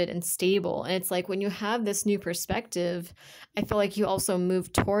grounded and stable. And it's like when you have this new perspective, I feel like you also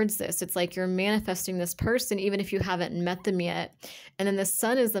move towards this. It's like you're manifesting this person even if you haven't met them yet. And then the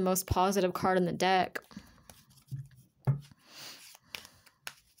Sun is the most positive card in the deck.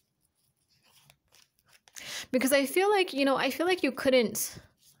 Because I feel like, you know, you couldn't,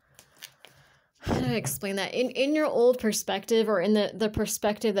 how do I explain that? In your old perspective, or in the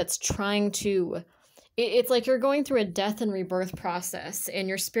perspective that's trying to, it's like you're going through a death and rebirth process, and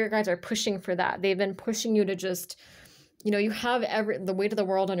your spirit guides are pushing for that. They've been pushing you to just, you know, you have the weight of the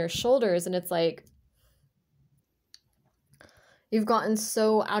world on your shoulders, and it's like you've gotten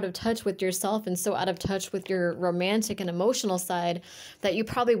so out of touch with yourself and so out of touch with your romantic and emotional side that you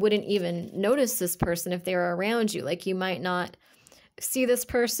probably wouldn't even notice this person if they were around you. Like you might not see this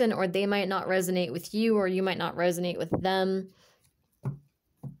person, or they might not resonate with you, or you might not resonate with them,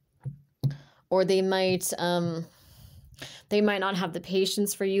 or they might not have the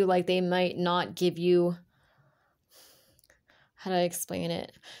patience for you. Like they might not give you, how do I explain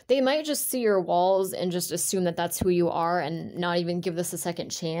it? They might just see your walls and just assume that that's who you are and not even give this a second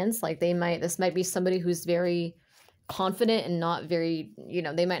chance. Like this might be somebody who's very confident and not very, you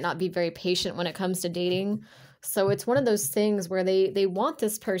know, they might not be very patient when it comes to dating. So it's one of those things where they want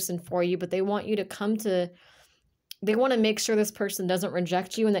this person for you, but they want you to they want to make sure this person doesn't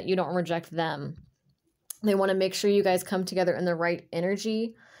reject you and that you don't reject them. They want to make sure you guys come together in the right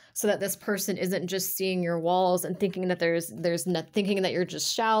energy, so that this person isn't just seeing your walls and thinking that thinking that you're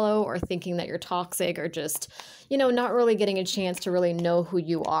just shallow, or thinking that you're toxic, or just, you know, not really getting a chance to really know who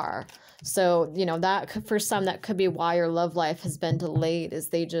you are. So, you know, that for some, that could be why your love life has been delayed, is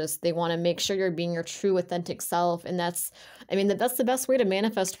they want to make sure you're being your true authentic self. And that's the best way to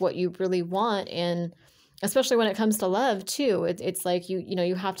manifest what you really want. And especially when it comes to love too, it's like, you know,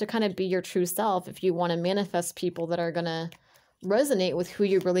 you have to kind of be your true self if you want to manifest people that are going to resonate with who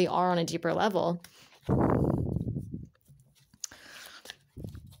you really are on a deeper level.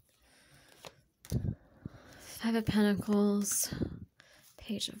 Five of Pentacles,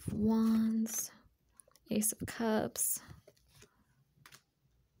 Page of Wands, Ace of Cups,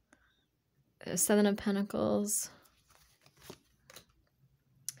 Seven of Pentacles,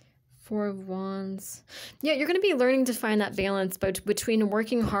 Four of Wands. Yeah, you're going to be learning to find that balance between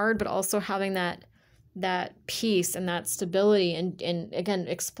working hard, but also having that peace and that stability, and again,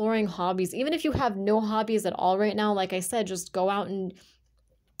 exploring hobbies. Even if you have no hobbies at all right now, like I said, just go out and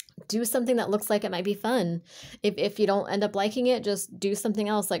do something that looks like it might be fun. If you don't end up liking it, just do something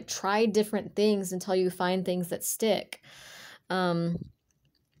else. Like try different things until you find things that stick. But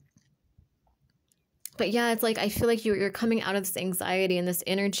yeah, it's like I feel like you're coming out of this anxiety and this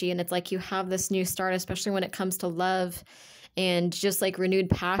energy, and it's like you have this new start, especially when it comes to love and just like renewed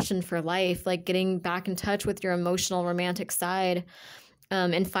passion for life, like getting back in touch with your emotional romantic side,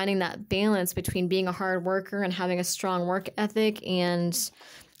 and finding that balance between being a hard worker and having a strong work ethic, and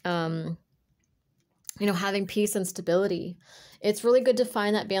you know, having peace and stability. It's really good to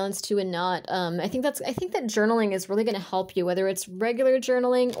find that balance too, and not, I think that journaling is really going to help you, whether it's regular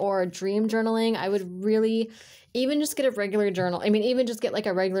journaling or dream journaling. I would really even just get a regular journal. I mean, even just get like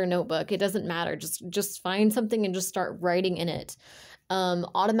a regular notebook. It doesn't matter. Just find something and just start writing in it.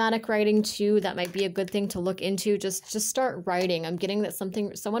 Automatic writing too, that might be a good thing to look into. Just start writing. I'm getting that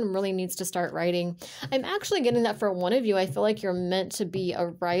someone really needs to start writing. I'm actually getting that for one of you. I feel like you're meant to be a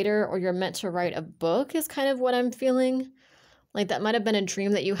writer, or you're meant to write a book, is kind of what I'm feeling. Like that might have been a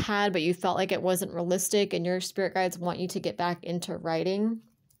dream that you had, but you felt like it wasn't realistic, and your spirit guides want you to get back into writing.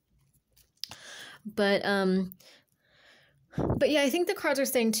 But yeah, I think the cards are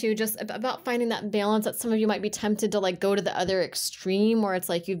saying too, just about finding that balance, that some of you might be tempted to like go to the other extreme, where it's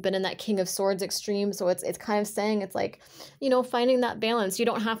like you've been in that King of Swords extreme. So it's kind of saying, it's like, you know, finding that balance. You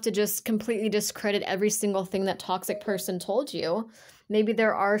don't have to just completely discredit every single thing that toxic person told you. Maybe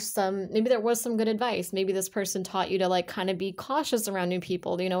there was some good advice. Maybe this person taught you to like kind of be cautious around new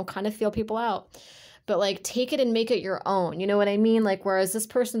people, you know, kind of feel people out. But like take it and make it your own. You know what I mean? Like, whereas this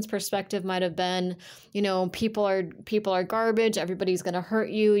person's perspective might have been, you know, people are garbage. Everybody's going to hurt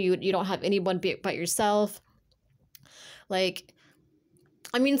you. You don't have anyone but yourself. Like,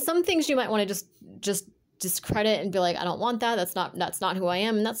 I mean, some things you might want to just discredit and be like, I don't want that. That's not who I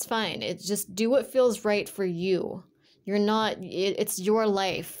am. And that's fine. It's just do what feels right for you. It's your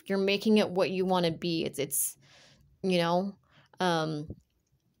life. You're making it what you want to be. It's, you know,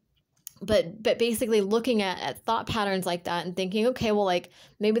 But basically looking at thought patterns like that and thinking, okay, well, like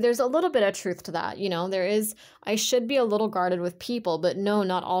maybe there's a little bit of truth to that. You know, I should be a little guarded with people, but no,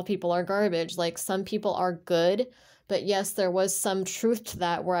 not all people are garbage. Like some people are good, but yes, there was some truth to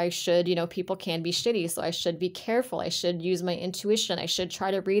that where I should, you know, people can be shitty. So I should be careful. I should use my intuition. I should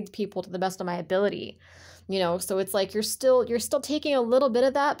try to read people to the best of my ability. You know, so it's like you're still taking a little bit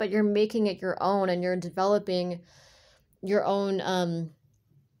of that, but you're making it your own, and you're developing your own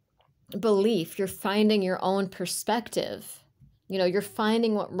belief. You're finding your own perspective. You know, you're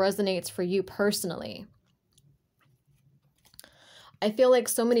finding what resonates for you personally. I feel like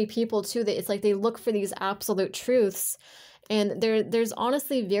so many people too, that it's like they look for these absolute truths, and there's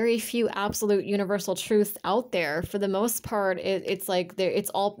honestly very few absolute universal truths out there. For the most part, it's like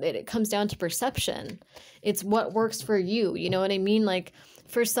it comes down to perception. It's what works for you. You know what I mean? Like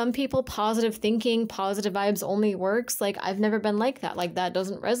for some people, positive thinking, positive vibes only works. Like I've never been like that. Like that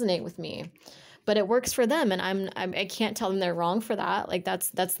doesn't resonate with me, but it works for them, and I can't tell them they're wrong for that. Like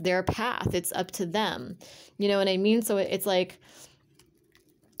that's their path. It's up to them. You know what I mean? So it's like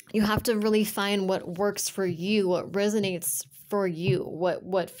you have to really find what works for you, what resonates for you,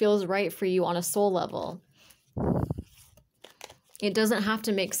 what feels right for you on a soul level. It doesn't have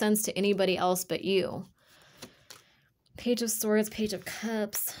to make sense to anybody else but you. Page of Swords, Page of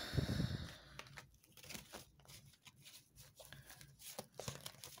Cups.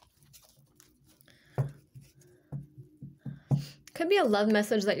 Could be a love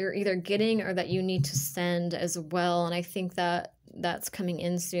message that you're either getting or that you need to send as well. And I think that that's coming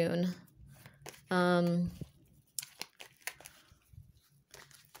in soon.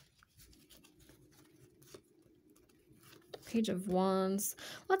 Page of Wands.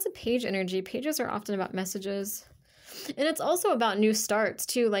 Lots of page energy. Pages are often about messages. And it's also about new starts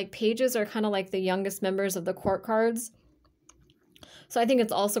too. Like pages are kind of like the youngest members of the court cards. So I think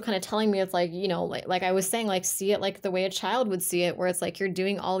it's also kind of telling me, it's like, you know, like I was saying, like see it like the way a child would see it, where it's like you're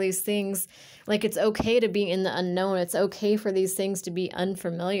doing all these things. Like it's okay to be in the unknown. It's okay for these things to be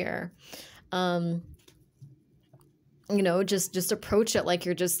unfamiliar. You know, just approach it like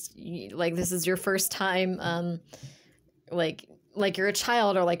you're just like this is your first time. Like you're a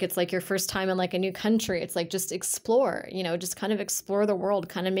child, or like it's like your first time in like a new country. It's like just explore, you know, just kind of explore the world,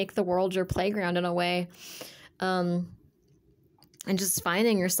 kind of make the world your playground in a way. And just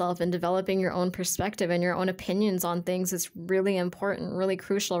finding yourself and developing your own perspective and your own opinions on things is really important, really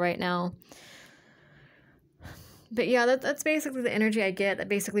crucial right now. But yeah, that's basically the energy I get. That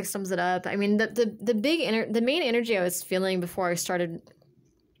basically sums it up. I mean, the main energy I was feeling before I started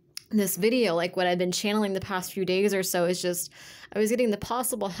this video, like what I've been channeling the past few days or so, is just I was getting the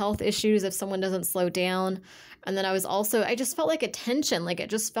possible health issues if someone doesn't slow down. And then I just felt like a tension. Like it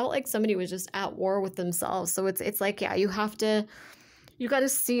just felt like somebody was just at war with themselves. So it's like, yeah, you got to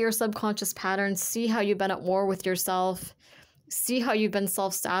see your subconscious patterns, see how you've been at war with yourself, see how you've been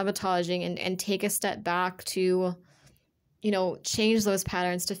self-sabotaging, and take a step back to, you know, change those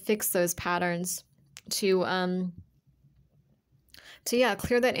patterns, to fix those patterns, to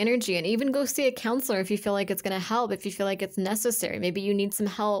clear that energy, and even go see a counselor if you feel like it's going to help, if you feel like it's necessary. Maybe you need some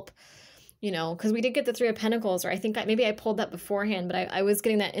help, you know, because we did get the Three of Pentacles, or I think maybe I pulled that beforehand, but I was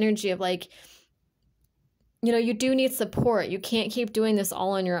getting that energy of like, you know, you do need support. You can't keep doing this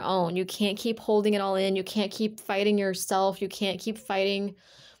all on your own. You can't keep holding it all in. You can't keep fighting yourself. You can't keep fighting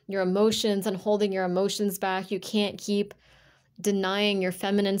your emotions and holding your emotions back. You can't keep denying your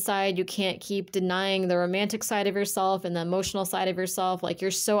feminine side. You can't keep denying the romantic side of yourself and the emotional side of yourself. Like,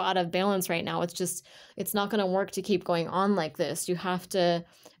 you're so out of balance right now. It's not going to work to keep going on like this. You have to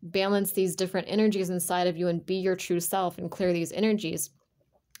balance these different energies inside of you and be your true self and clear these energies.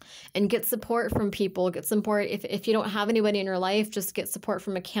 And get support from people. Get support. If you don't have anybody in your life, just get support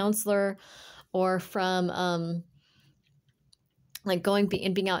from a counselor or from like going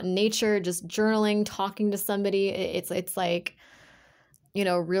and being out in nature, just journaling, talking to somebody. It's like, you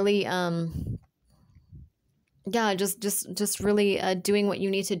know, really yeah, just really doing what you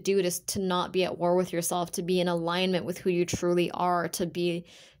need to do to not be at war with yourself, to be in alignment with who you truly are,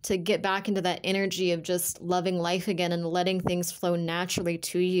 to get back into that energy of just loving life again and letting things flow naturally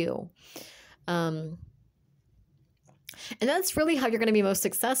to you. And that's really how you're going to be most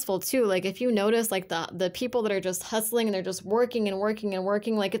successful too. Like, if you notice, like the people that are just hustling and they're just working and working and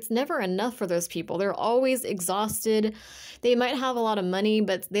working, like, it's never enough for those people. They're always exhausted. They might have a lot of money,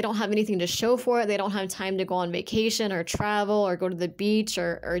 but they don't have anything to show for it. They don't have time to go on vacation or travel or go to the beach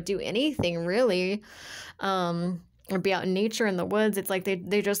or do anything really, or be out in nature in the woods. It's like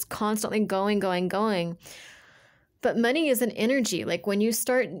they're just constantly going. But money is an energy. Like, when you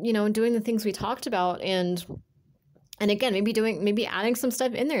start, you know, doing the things we talked about, and again, maybe adding some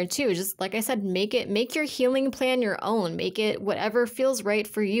stuff in there too. Just like I said, make your healing plan your own. Make it whatever feels right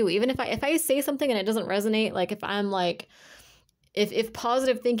for you. Even if I say something and it doesn't resonate, like if I'm like, if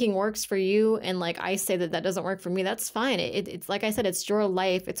positive thinking works for you and like I say that doesn't work for me, that's fine. It's like I said, it's your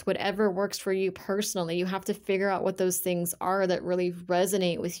life. It's whatever works for you personally. You have to figure out what those things are that really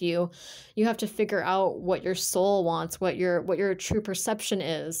resonate with you. You have to figure out what your soul wants, what your true perception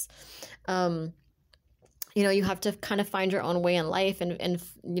is. You know, you have to kind of find your own way in life and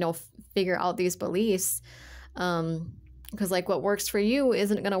you know, figure out these beliefs. Because like what works for you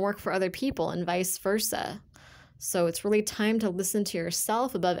isn't going to work for other people and vice versa. So it's really time to listen to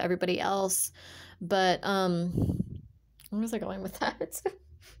yourself above everybody else. But where was I going with that?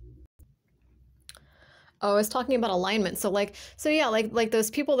 Oh, I was talking about alignment. So yeah, like those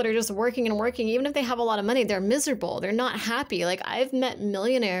people that are just working and working, even if they have a lot of money, they're miserable. They're not happy. Like, I've met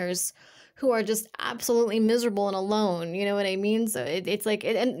millionaires who are just absolutely miserable and alone. You know what I mean? So it's like,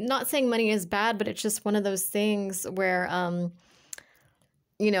 and not saying money is bad, but it's just one of those things where,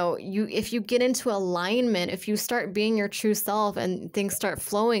 you know, if you get into alignment, if you start being your true self and things start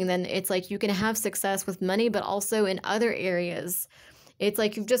flowing, then it's like you can have success with money, but also in other areas. It's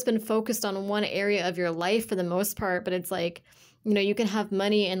like you've just been focused on one area of your life for the most part, but it's like, you know, you can have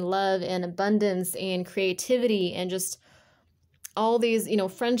money and love and abundance and creativity and just all these, you know,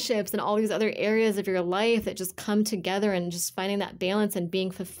 friendships and all these other areas of your life that just come together, and just finding that balance and being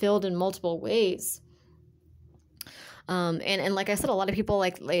fulfilled in multiple ways. And like I said, a lot of people,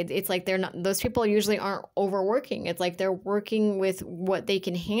 like, it's like they're not, those people usually aren't overworking. It's like they're working with what they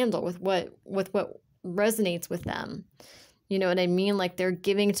can handle, with what resonates with them. You know what I mean? Like, they're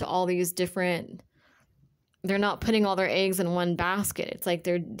giving to all these different, they're not putting all their eggs in one basket. It's like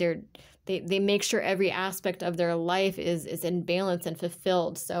they make sure every aspect of their life is in balance and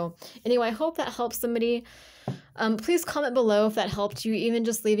fulfilled. So anyway, I hope that helps somebody. Please comment below if that helped you, even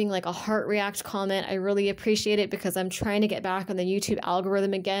just leaving like a heart react comment. I really appreciate it, because I'm trying to get back on the YouTube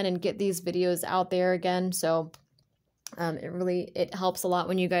algorithm again and get these videos out there again. So it helps a lot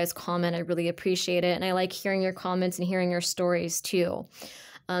when you guys comment. I really appreciate it. And I like hearing your comments and hearing your stories too.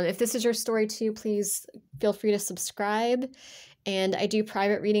 If this is your story too, please feel free to subscribe. And I do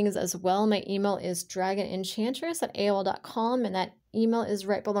private readings as well. My email is dragonenchantress@aol.com, and that email is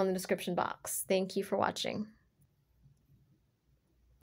right below in the description box. Thank you for watching.